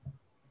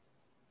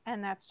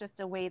 And that's just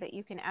a way that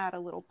you can add a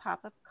little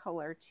pop of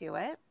color to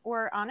it.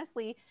 Or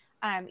honestly,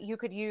 you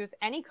could use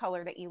any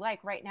color that you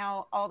like. Right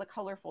now, all the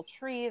colorful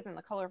trees and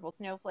the colorful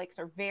snowflakes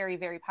are very,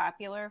 very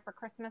popular for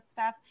Christmas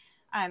stuff.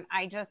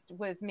 I just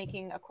was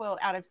making a quilt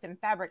out of some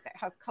fabric that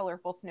has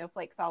colorful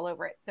snowflakes all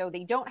over it. So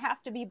they don't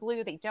have to be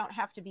blue. They don't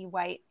have to be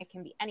white. It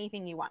can be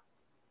anything you want.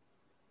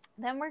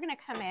 Then we're going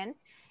to come in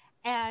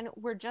and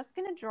we're just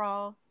going to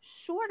draw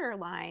shorter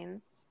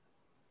lines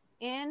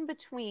in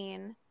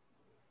between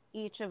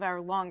each of our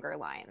longer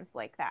lines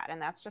like that.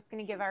 And that's just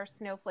going to give our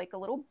snowflake a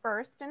little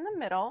burst in the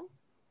middle.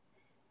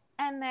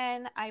 And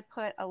then I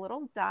put a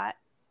little dot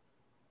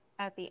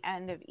at the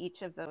end of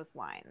each of those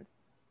lines.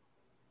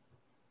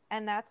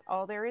 And that's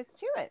all there is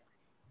to it.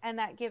 And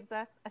that gives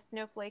us a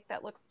snowflake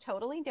that looks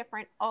totally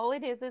different. All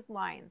it is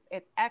lines.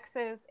 It's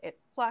X's,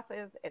 it's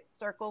pluses, it's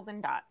circles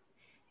and dots.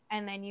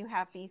 And then you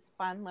have these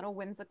fun little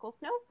whimsical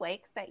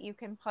snowflakes that you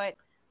can put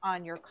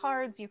on your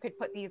cards. You could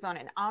put these on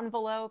an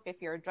envelope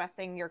if you're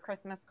addressing your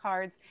Christmas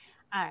cards.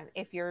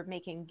 If you're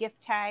making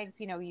gift tags,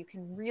 you know, you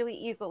can really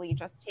easily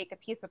just take a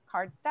piece of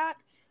cardstock,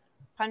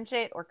 punch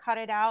it or cut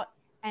it out,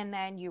 and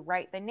then you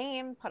write the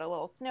name, put a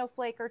little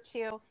snowflake or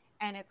two,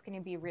 and it's going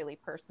to be really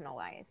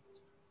personalized.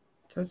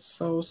 That's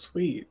so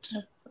sweet.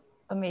 That's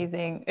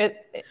amazing.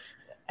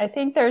 I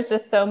think there's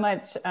just so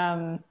much,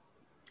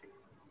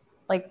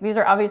 like these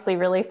are obviously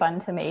really fun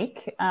to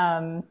make,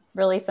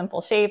 really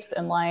simple shapes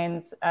and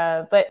lines.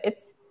 But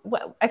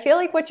I feel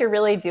like what you're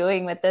really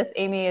doing with this,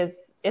 Amy,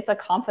 is it's a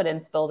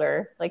confidence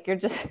builder. Like you're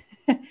just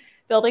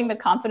building the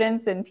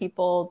confidence in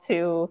people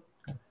to,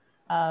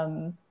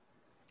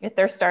 if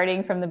they're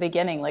starting from the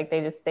beginning, like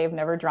they've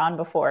never drawn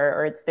before,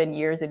 or it's been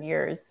years and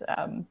years.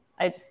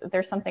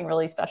 There's something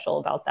really special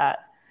about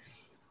that.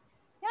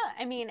 Yeah,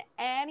 I mean,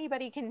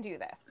 anybody can do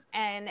this.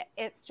 And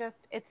it's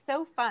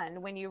so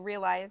fun when you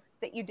realize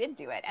that you did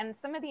do it. And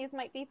some of these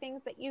might be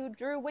things that you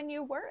drew when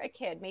you were a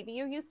kid. Maybe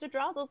you used to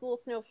draw those little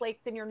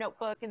snowflakes in your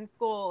notebook in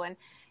school. And,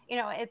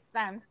 it's,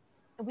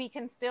 we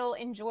can still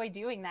enjoy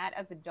doing that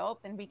as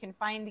adults, and we can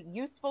find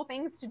useful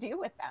things to do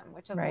with them,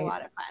 which is a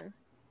lot of fun.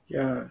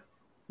 Yeah.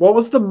 What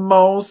was the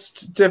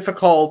most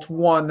difficult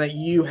one that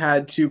you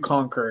had to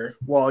conquer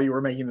while you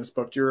were making this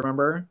book? Do you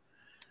remember?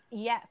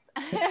 Yes.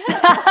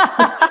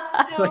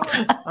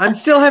 I'm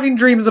still having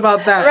dreams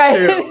about that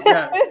too.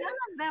 Yeah. Some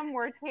of them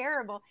were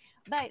terrible,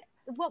 but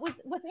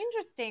what's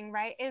interesting,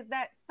 right, is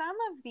that some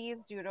of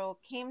these doodles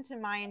came to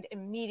mind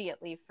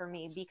immediately for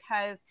me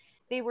because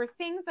they were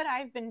things that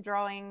I've been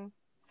drawing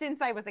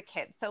since I was a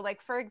kid. So,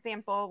 like, for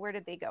example, where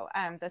did they go?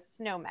 The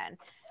snowmen.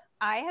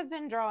 I have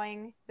been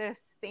drawing the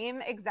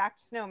same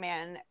exact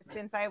snowman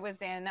since I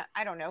was in,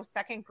 I don't know,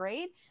 second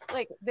grade.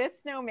 Like,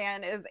 this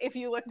snowman is, if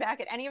you look back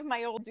at any of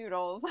my old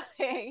doodles,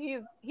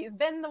 he's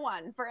been the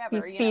one forever.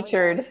 He's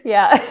featured.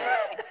 Yeah.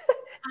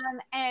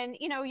 And,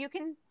 you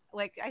can,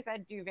 like I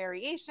said, do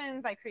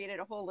variations. I created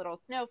a whole little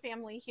snow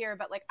family here,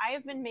 but like I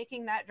have been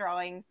making that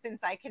drawing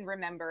since I can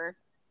remember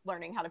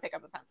learning how to pick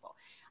up a pencil.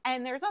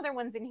 And there's other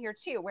ones in here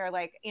too, where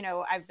like,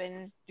 I've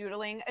been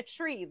doodling a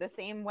tree the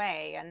same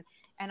way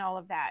and all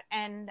of that.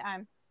 And,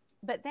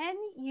 but then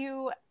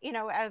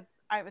as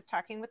I was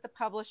talking with the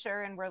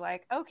publisher and we're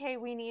like, okay,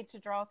 we need to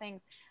draw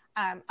things,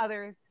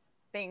 other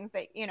things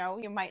that,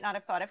 you might not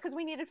have thought of, because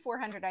we needed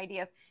 400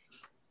 ideas.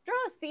 Draw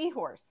a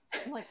seahorse.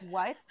 I'm like,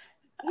 what?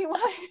 You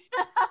want?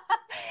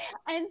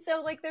 And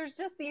so like, there's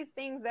just these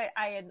things that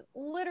I had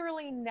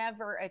literally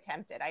never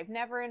attempted. I've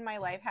never in my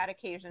life had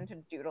occasion to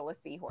doodle a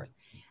seahorse.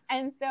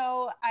 And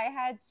so I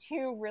had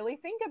to really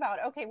think about,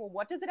 okay, well,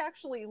 what does it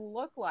actually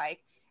look like?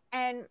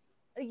 And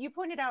you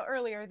pointed out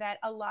earlier that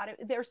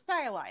they're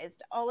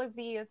stylized. All of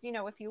these,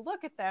 if you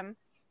look at them,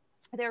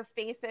 their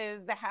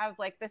faces have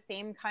like the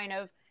same kind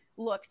of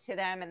look to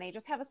them, and they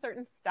just have a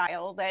certain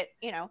style that,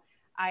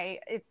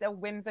 it's a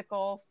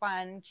whimsical,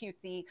 fun,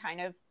 cutesy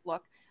kind of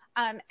look.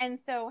 And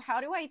so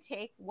how do I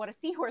take what a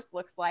seahorse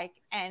looks like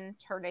and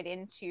turn it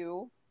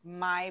into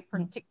my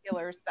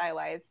particular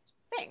stylized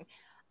thing?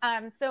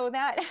 So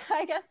that,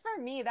 I guess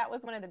for me, that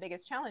was one of the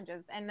biggest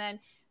challenges. And then,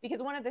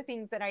 because one of the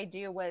things that I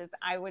do was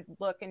I would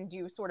look and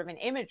do sort of an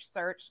image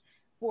search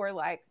for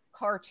like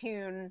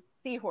cartoon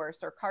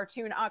seahorse or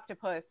cartoon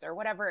octopus or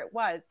whatever it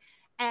was,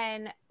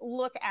 and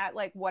look at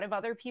like, what have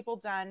other people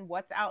done?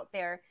 What's out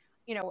there?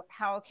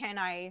 How can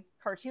I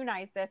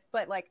cartoonize this?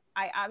 But like,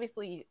 I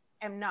obviously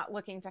am not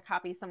looking to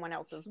copy someone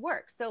else's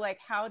work. So like,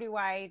 how do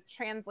I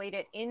translate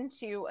it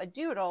into a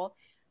doodle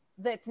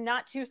that's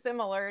not too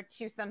similar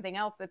to something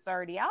else that's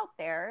already out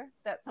there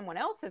that someone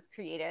else has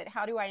created?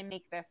 How do I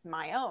make this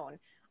my own?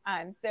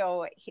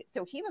 So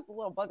he was a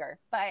little booger,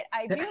 but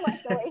I do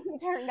like the way he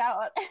turned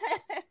out.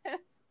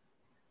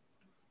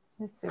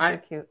 It's super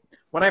cute.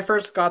 When I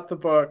first got the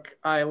book,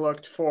 I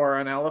looked for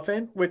an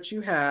elephant, which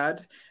you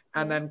had,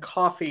 and then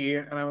coffee.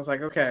 And I was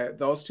like, okay,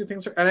 those two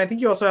things are, and I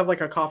think you also have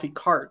like a coffee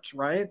cart,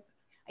 right?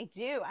 I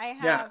do. I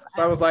have. Yeah.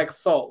 So I was like,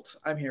 sold.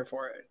 I'm here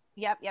for it.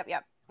 Yep.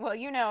 Well,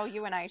 you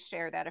and I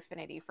share that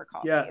affinity for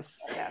coffee.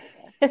 Yes. So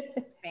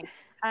that's thing.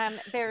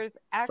 There's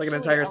actually like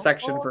an entire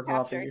section for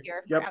coffee.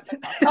 Yep.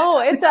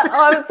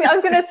 I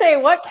was going to say,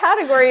 what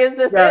category is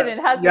this in?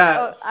 It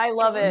has I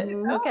love it.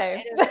 Mm-hmm.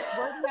 Okay. It is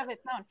worthy of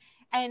its own.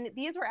 And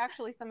these were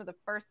actually some of the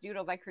first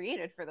doodles I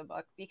created for the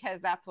book, because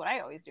that's what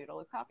I always doodle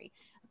is coffee.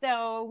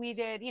 So we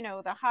did,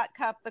 the hot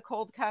cup, the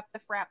cold cup, the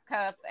frap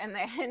cup, and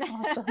then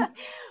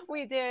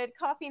we did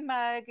coffee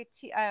mug,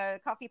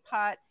 coffee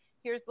pot.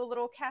 Here's the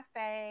little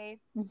cafe.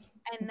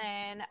 And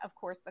then, of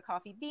course, the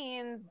coffee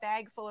beans,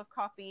 bag full of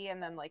coffee,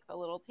 and then like the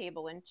little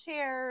table and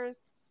chairs.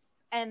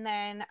 And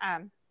then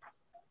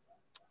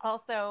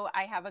also,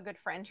 I have a good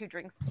friend who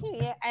drinks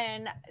tea,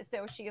 and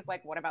so she's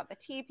like, what about the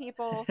tea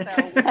people? So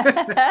we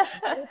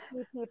the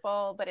tea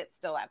people, but it's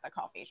still at the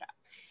coffee shop.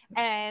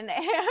 And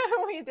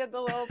we did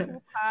the little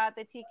teapot,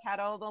 the tea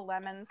kettle, the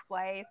lemon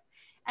slice.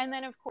 And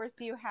then, of course,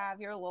 you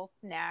have your little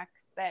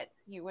snacks that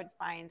you would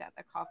find at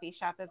the coffee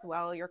shop as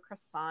well, your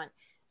croissant.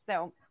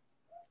 So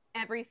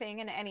everything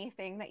and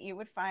anything that you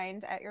would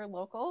find at your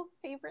local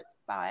favorite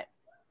spot.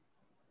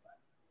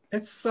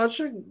 It's such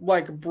a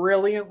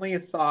brilliantly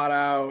thought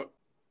out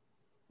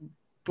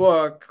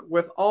book,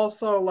 with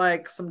also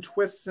like some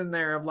twists in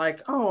there of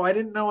like, oh, I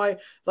didn't know I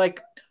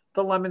like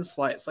the lemon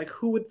slice. Like,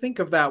 who would think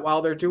of that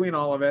while they're doing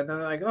all of it? And then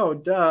they're like, oh,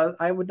 duh,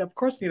 I would of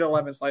course need a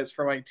lemon slice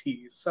for my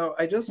tea. So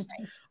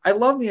I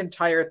love the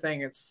entire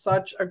thing. It's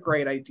such a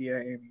great idea,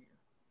 Amy.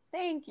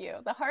 Thank you.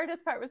 The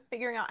hardest part was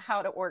figuring out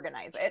how to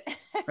organize it.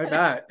 I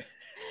bet.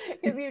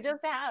 Because you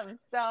just have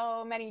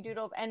so many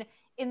doodles. And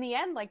in the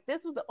end, like,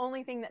 this was the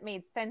only thing that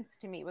made sense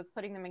to me, was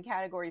putting them in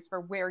categories for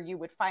where you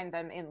would find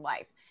them in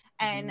life.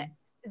 And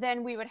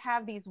then we would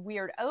have these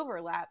weird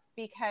overlaps,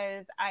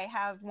 because I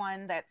have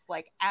one that's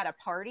like at a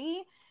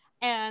party,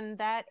 And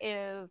that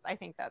is, I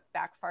think that's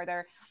back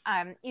farther.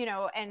 You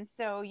know, and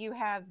so you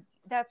have,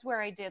 that's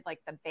where I did like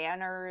the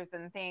banners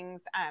and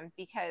things,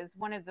 because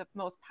one of the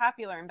most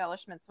popular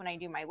embellishments when I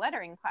do my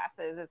lettering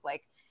classes is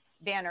like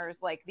banners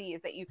like these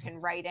that you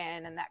can write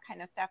in and that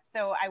kind of stuff.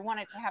 So I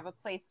wanted to have a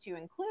place to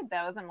include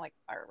those. I'm like,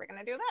 are we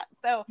going to do that?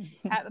 So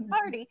at the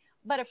party,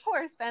 but of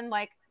course, then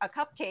like a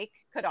cupcake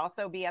could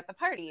also be at the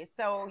party.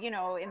 So, you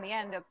know, in the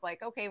end, it's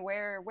like, okay,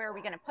 where are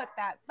we going to put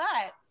that?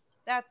 But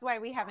that's why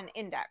we have an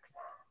index.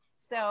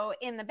 So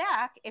in the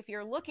back, if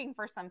you're looking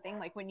for something,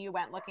 like when you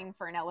went looking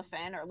for an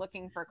elephant or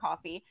looking for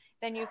coffee,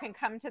 then you can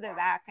come to the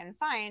back and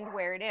find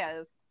where it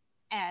is.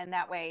 And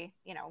that way,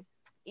 you know,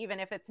 even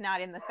if it's not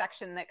in the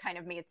section that kind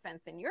of made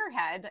sense in your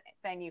head,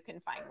 then you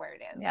can find where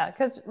it is. Yeah,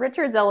 because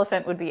Richard's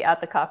elephant would be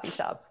at the coffee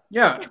shop.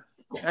 Yeah.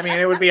 I mean,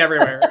 it would be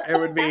everywhere. It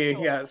would be,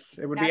 yes.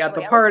 It would be at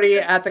the party,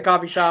 at the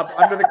coffee shop,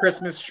 under the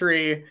Christmas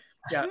tree.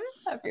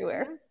 Yes.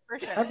 Everywhere. For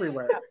sure.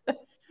 Everywhere. Yep.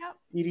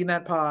 Eating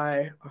that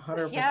pie,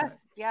 100%.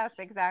 Yes,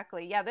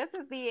 exactly. Yeah, this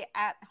is the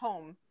at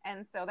home.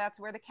 And so that's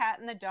where the cat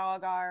and the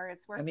dog are.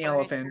 It's where and the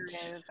furniture elephant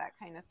is, that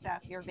kind of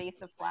stuff. Your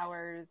vase of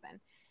flowers. And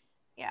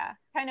yeah,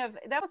 kind of,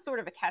 that was sort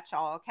of a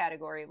catch-all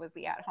category, was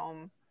the at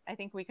home. I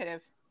think we could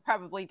have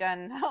probably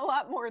done a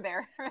lot more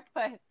there,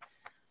 but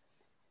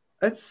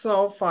it's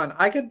so fun.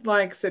 I could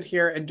like sit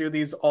here and do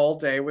these all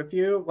day with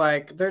you.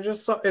 Like they're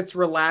just so, it's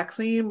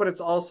relaxing, but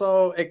it's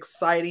also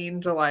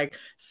exciting to like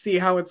see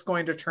how it's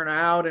going to turn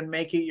out and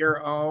make it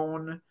your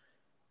own.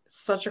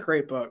 It's such a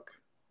great book.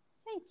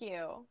 Thank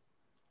you.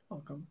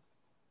 Welcome.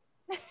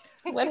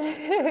 What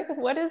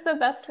is the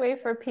best way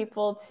for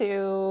people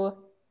to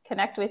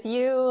connect with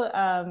you,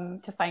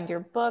 to find your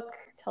book?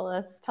 Tell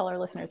our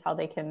listeners how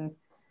they can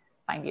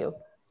find you.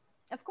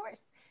 Of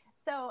course.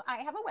 So I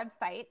have a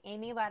website,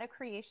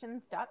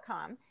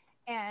 amylattacreations.com.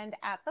 And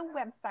at the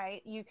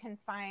website, you can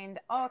find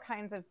all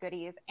kinds of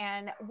goodies.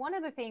 And one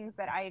of the things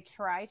that I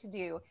try to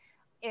do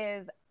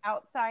is,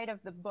 outside of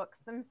the books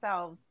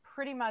themselves,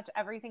 pretty much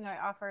everything I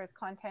offer as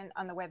content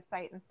on the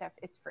website and stuff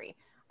is free.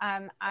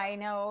 I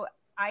know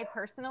I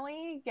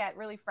personally get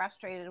really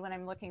frustrated when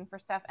I'm looking for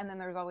stuff, and then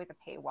there's always a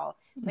paywall.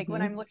 Like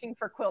when I'm looking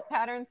for quilt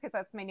patterns, because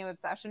that's my new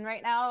obsession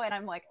right now, and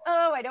I'm like,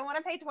 oh, I don't want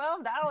to pay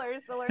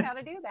 $12 to learn how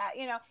to do that,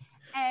 you know.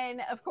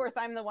 And of course,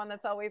 I'm the one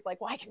that's always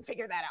like, well, I can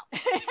figure that out.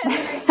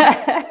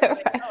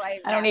 Like, oh,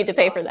 I don't need to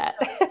pay for that.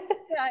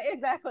 Yeah,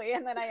 exactly.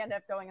 And then I end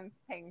up going and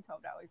paying $12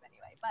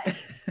 anyway. But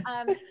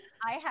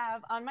I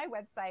have on my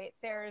website,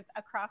 there's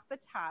across the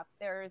top,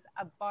 there's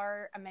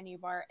a menu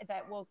bar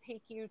that will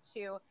take you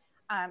to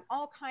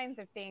all kinds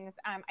of things.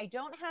 I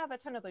don't have a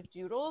ton of the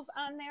doodles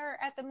on there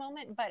at the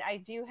moment, but I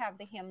do have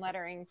the hand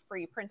lettering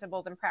free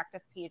printables and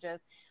practice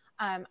pages.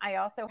 I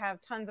also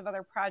have tons of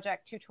other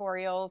project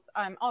tutorials,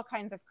 all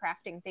kinds of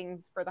crafting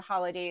things for the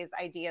holidays,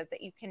 ideas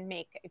that you can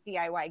make,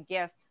 DIY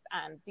gifts,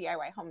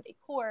 DIY home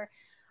decor.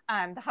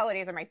 The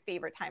holidays are my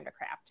favorite time to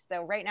craft.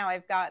 So right now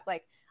I've got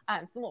like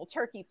some little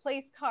turkey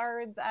place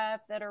cards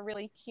up that are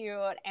really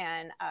cute,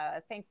 and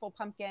a thankful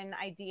pumpkin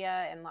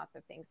idea, and lots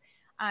of things.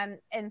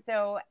 And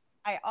so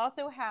I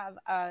also have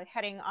a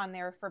heading on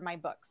there for my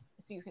books.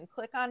 So you can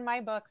click on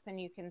my books and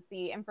you can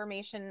see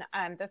information.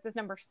 This is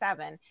number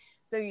 7.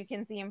 So you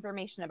can see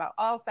information about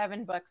all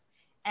 7 books,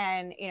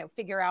 and, you know,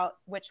 figure out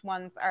which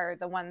ones are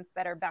the ones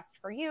that are best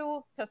for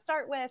you to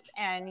start with.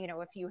 And, you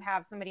know, if you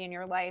have somebody in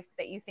your life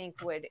that you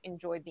think would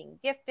enjoy being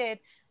gifted,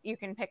 you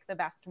can pick the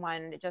best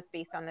one just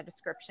based on the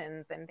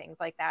descriptions and things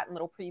like that, and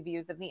little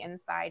previews of the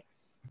inside.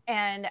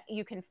 And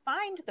you can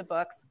find the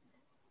books.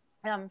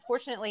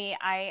 Fortunately,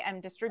 I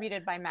am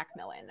distributed by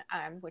Macmillan,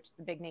 which is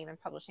a big name in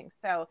publishing.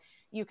 So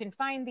you can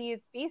find these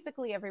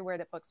basically everywhere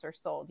that books are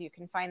sold. You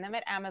can find them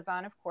at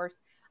Amazon, of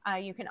course.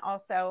 You can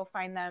also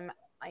find them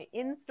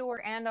in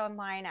store and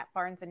online at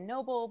Barnes &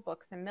 Noble,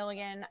 Books A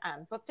Million,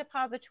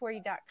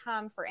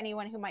 bookdepository.com for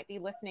anyone who might be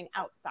listening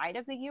outside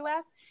of the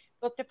US.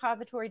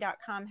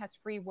 Bookdepository.com has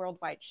free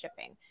worldwide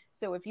shipping.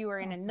 So if you are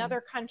in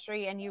another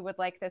country and you would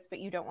like this, but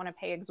you don't want to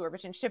pay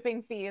exorbitant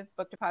shipping fees,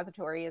 Book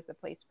Depository is the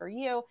place for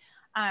you.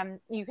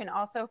 You can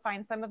also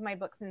find some of my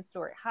books in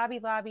store at Hobby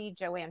Lobby,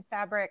 Joann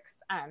Fabrics.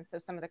 So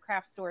some of the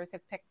craft stores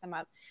have picked them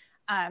up.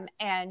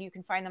 And you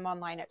can find them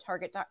online at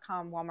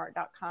Target.com,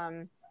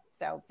 Walmart.com.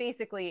 So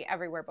basically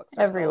everywhere books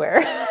are everywhere.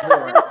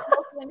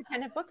 Local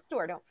independent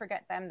bookstore. Don't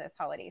forget them this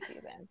holiday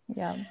season.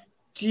 Yeah.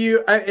 Do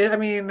you, I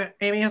mean,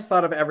 Amy has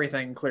thought of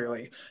everything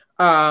clearly,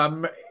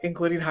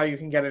 including how you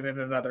can get it in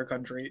another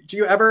country. Do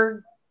you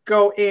ever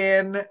go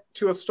in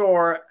to a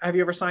store? Have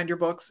you ever signed your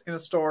books in a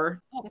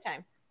store? All the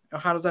time.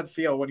 How does that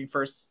feel when you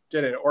first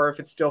did it? Or if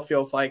it still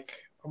feels like,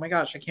 oh my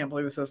gosh, I can't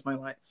believe this is my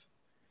life.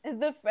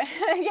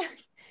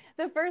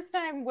 The first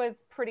time was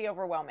pretty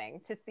overwhelming.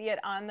 To see it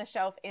on the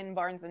shelf in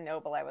Barnes &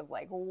 Noble, I was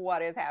like,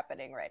 what is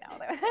happening right now?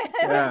 That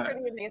was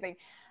pretty amazing.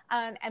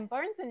 And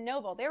Barnes &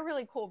 Noble, they're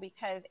really cool,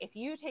 because if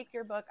you take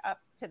your book up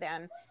to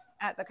them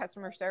at the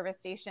customer service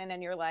station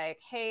and you're like,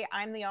 hey,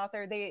 I'm the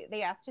author,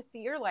 they ask to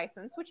see your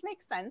license, which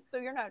makes sense. So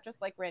you're not just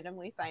like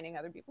randomly signing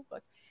other people's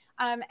books.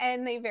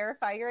 And they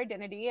verify your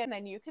identity, and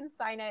then you can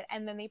sign it,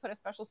 and then they put a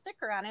special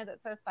sticker on it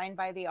that says signed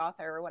by the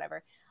author or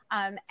whatever.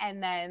 And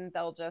then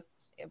they'll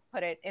just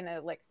put it in a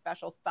like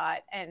special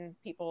spot, and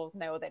people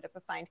know that it's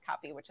a signed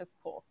copy, which is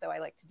cool. So I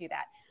like to do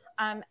that.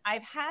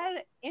 I've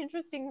had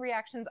interesting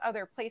reactions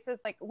other places,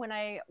 like when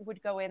I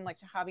would go in like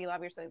to Hobby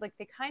Lobby or something, like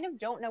they kind of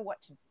don't know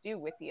what to do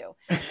with you.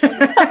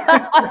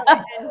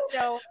 And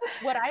so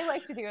what I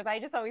like to do is I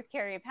just always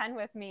carry a pen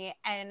with me,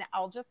 and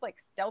I'll just like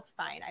stealth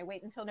sign. I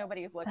wait until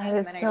nobody's looking. That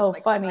is and then so I just,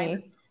 like,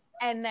 funny.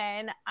 And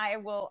then I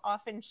will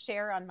often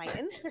share on my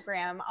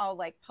Instagram. I'll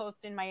like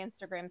post in my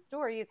Instagram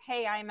stories,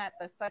 hey, I'm at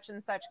the such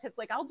and such. Cause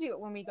like I'll do it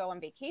when we go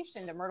on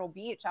vacation to Myrtle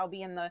Beach. I'll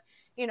be in the,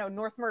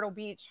 North Myrtle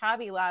Beach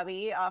Hobby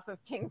Lobby off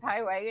of Kings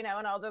Highway, and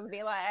I'll just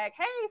be like,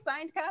 hey,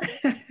 signed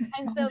copy.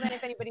 And so then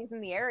if anybody's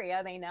in the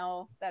area, they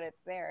know that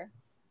it's there.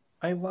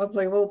 I love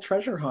like a little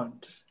treasure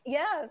hunt.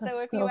 Yeah. So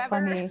That's if so you ever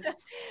funny.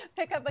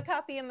 pick up a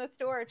copy in the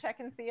store,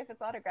 check and see if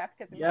it's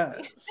autographed.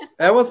 Yes.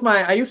 That was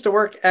I used to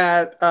work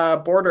at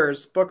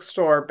Borders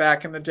bookstore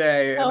back in the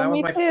day. And Oh, that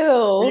was me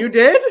too. You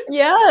did?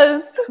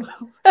 Yes.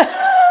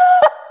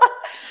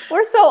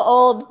 We're so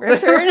old,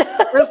 Richard.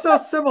 We're so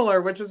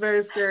similar, which is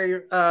very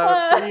scary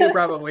for you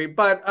probably.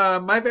 But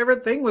my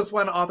favorite thing was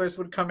when authors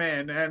would come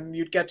in and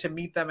you'd get to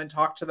meet them and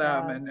talk to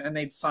them, and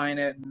they'd sign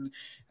it, and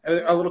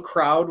a little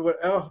crowd would.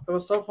 Oh, it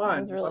was so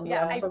fun.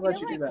 I'm so glad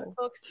you do that.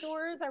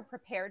 Bookstores are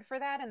prepared for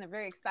that, and they're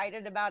very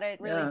excited about it.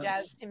 Really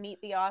jazzed to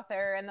meet the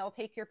author, and they'll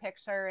take your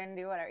picture and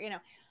do whatever,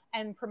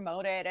 and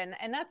promote it,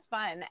 and that's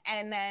fun.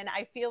 And then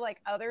I feel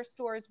like other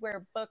stores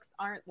where books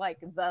aren't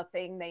like the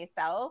thing they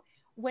sell,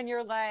 when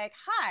you're like,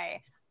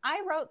 hi,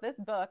 I wrote this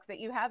book that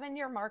you have in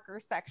your marker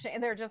section,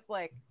 and they're just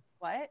like,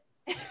 what?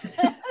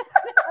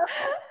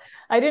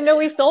 I didn't know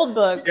we sold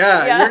books.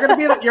 Yeah.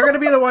 You're gonna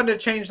be the one to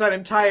change that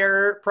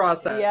entire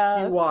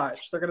process. You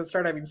watch. They're gonna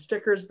start having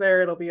stickers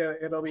there. It'll be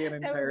an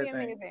entire thing.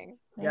 Amazing.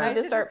 Yeah. I have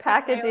to start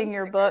packaging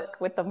your book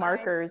with the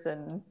markers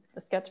and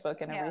the sketchbook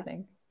and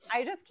everything.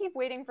 I just keep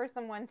waiting for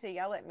someone to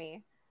yell at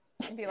me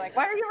and be like,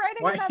 why are you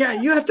writing about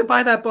that? You have to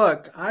buy that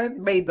book. I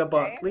made the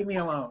book. Leave me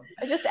alone.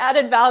 I just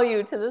added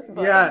value to this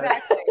book. Yeah.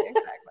 Exactly.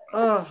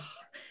 Oh,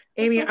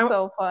 Amy, this is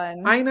so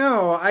fun. I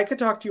know. I could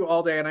talk to you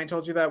all day, and I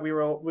told you that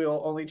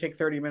we'll only take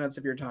 30 minutes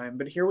of your time,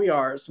 but here we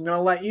are. So I'm going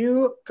to let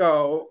you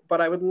go, but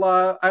I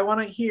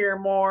want to hear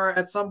more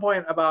at some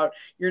point about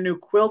your new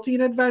quilting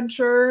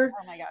adventure.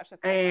 Oh my gosh.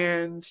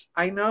 And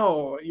I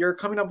know you're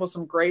coming up with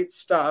some great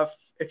stuff.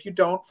 If you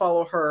don't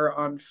follow her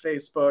on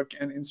Facebook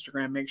and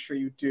Instagram, make sure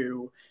you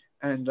do.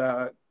 And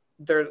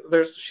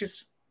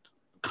she's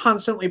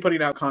constantly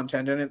putting out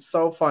content, and it's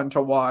so fun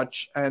to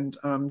watch and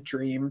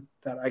dream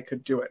that I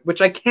could do it, which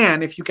I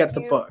can if you get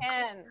the books.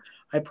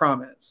 I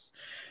promise.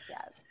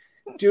 Yes.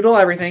 Doodle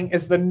Everything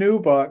is the new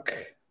book.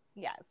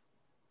 Yes.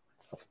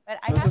 But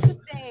I have to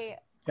say,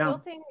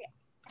 quilting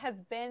has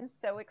been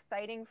so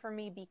exciting for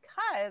me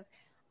because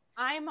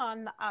I'm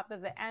on the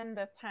opposite end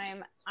this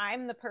time.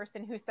 I'm the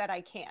person who said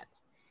I can't.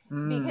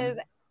 Because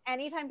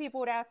anytime people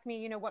would ask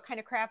me, what kind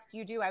of crafts do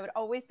you do? I would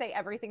always say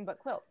everything but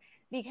quilt.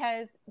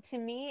 Because to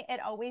me, it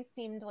always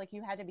seemed like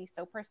you had to be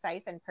so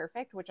precise and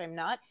perfect, which I'm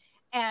not.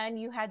 And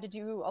you had to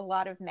do a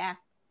lot of math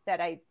that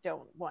I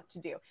don't want to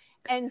do.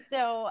 And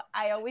so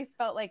I always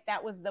felt like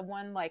that was the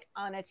one like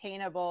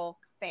unattainable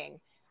thing.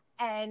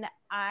 And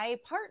I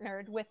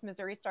partnered with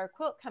Missouri Star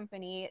Quilt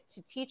Company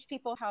to teach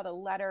people how to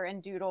letter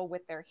and doodle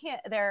with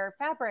their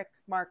fabric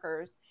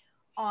markers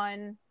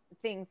on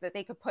things that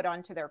they could put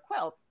onto their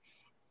quilts,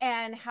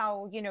 and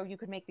how, you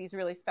could make these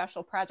really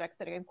special projects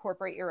that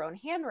incorporate your own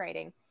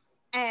handwriting.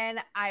 And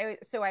I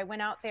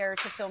went out there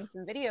to film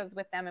some videos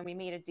with them, and we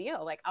made a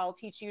deal. Like, I'll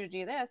teach you to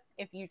do this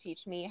if you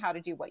teach me how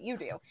to do what you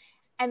do.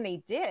 And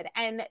they did.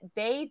 And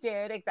they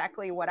did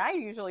exactly what I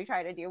usually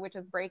try to do, which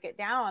is break it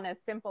down as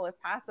simple as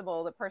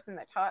possible. The person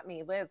that taught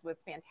me, Liz, was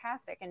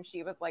fantastic. And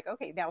she was like,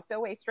 okay, now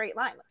sew a straight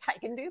line. Like, I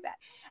can do that.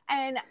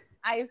 And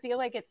I feel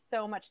like it's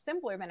so much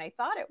simpler than I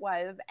thought it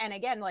was. And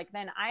again, like,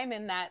 then I'm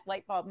in that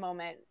light bulb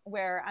moment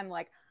where I'm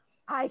like,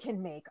 I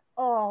can make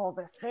all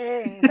the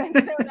things. And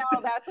so now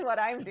that's what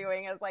I'm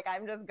doing, is like,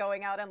 I'm just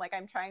going out and like,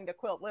 I'm trying to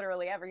quilt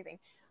literally everything.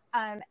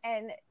 And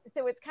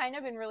so it's kind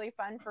of been really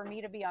fun for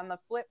me to be on the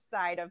flip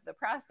side of the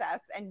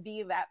process and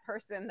be that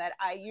person that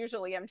I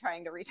usually am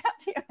trying to reach out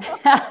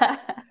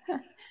to.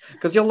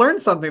 Because you'll learn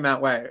something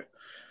that way.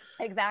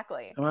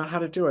 Exactly. About how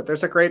to do it.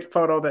 There's a great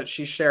photo that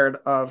she shared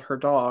of her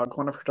dog,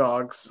 one of her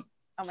dogs,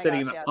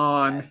 sitting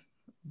on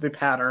the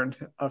pattern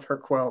of her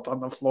quilt on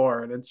the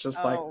floor. And it's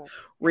just like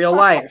real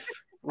life.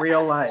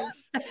 Real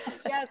life.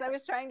 Yes, I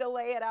was trying to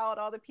lay it out,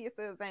 all the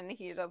pieces, and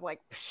he just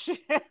like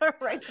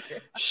right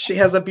there. She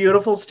has a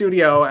beautiful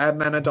studio and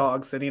then a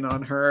dog sitting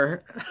on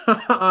her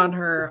on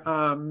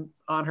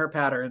her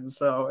pattern.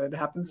 So it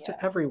happens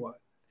to everyone.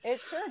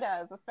 It sure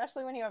does,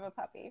 especially when you have a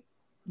puppy.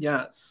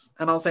 Yes.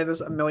 And I'll say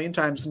this a million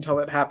times until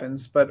it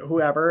happens, but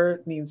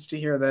whoever needs to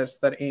hear this,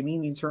 that Amy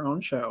needs her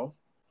own show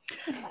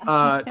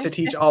to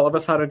teach all of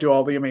us how to do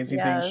all the amazing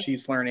things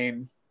she's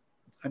learning.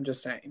 I'm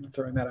just saying,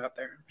 throwing that out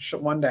there.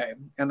 One day,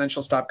 and then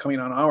she'll stop coming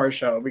on our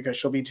show because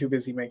she'll be too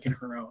busy making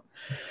her own.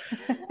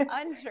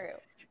 Untrue.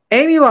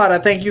 Amy Latta,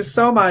 thank you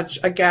so much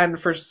again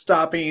for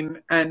stopping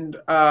and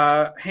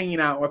hanging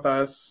out with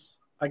us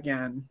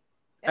again.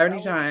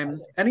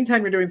 Anytime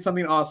you're doing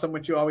something awesome,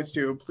 which you always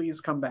do, please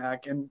come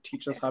back and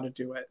teach us how to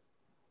do it.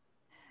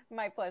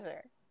 My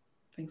pleasure.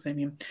 Thanks,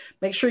 Amy.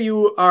 Make sure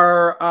you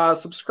are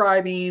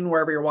subscribing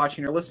wherever you're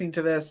watching or listening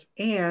to this,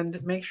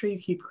 and make sure you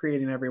keep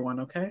creating,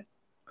 everyone, okay?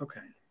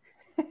 Okay.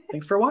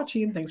 Thanks for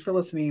watching. Thanks for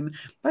listening.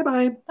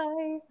 Bye-bye.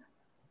 Bye.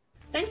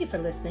 Thank you for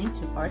listening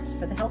to Arts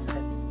for the Health of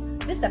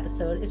It. This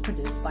episode is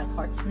produced by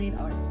Hearts Need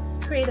Art,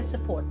 creative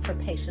support for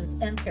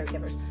patients and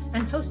caregivers,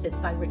 and hosted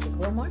by Richard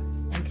Wilmore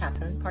and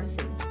Catherine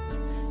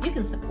Particini. You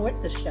can support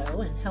the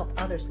show and help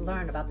others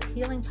learn about the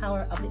healing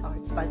power of the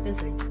arts by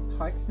visiting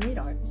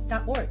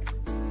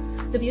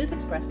heartsneedart.org. The views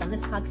expressed on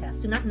this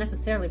podcast do not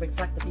necessarily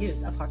reflect the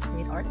views of Hearts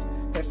Need Art,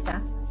 their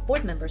staff,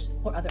 board members,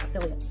 or other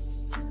affiliates.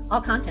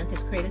 All content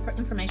is created for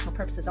informational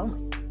purposes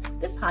only.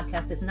 This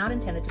podcast is not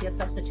intended to be a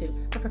substitute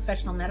for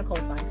professional medical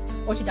advice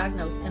or to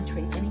diagnose and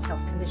treat any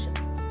health condition.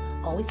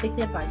 Always seek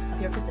the advice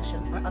of your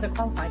physician or other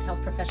qualified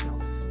health professional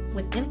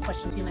with any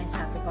questions you may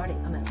have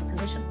regarding a medical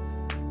condition.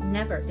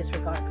 Never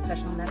disregard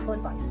professional medical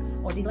advice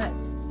or delay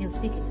in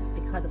seeking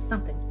it because of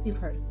something you've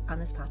heard on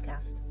this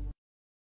podcast.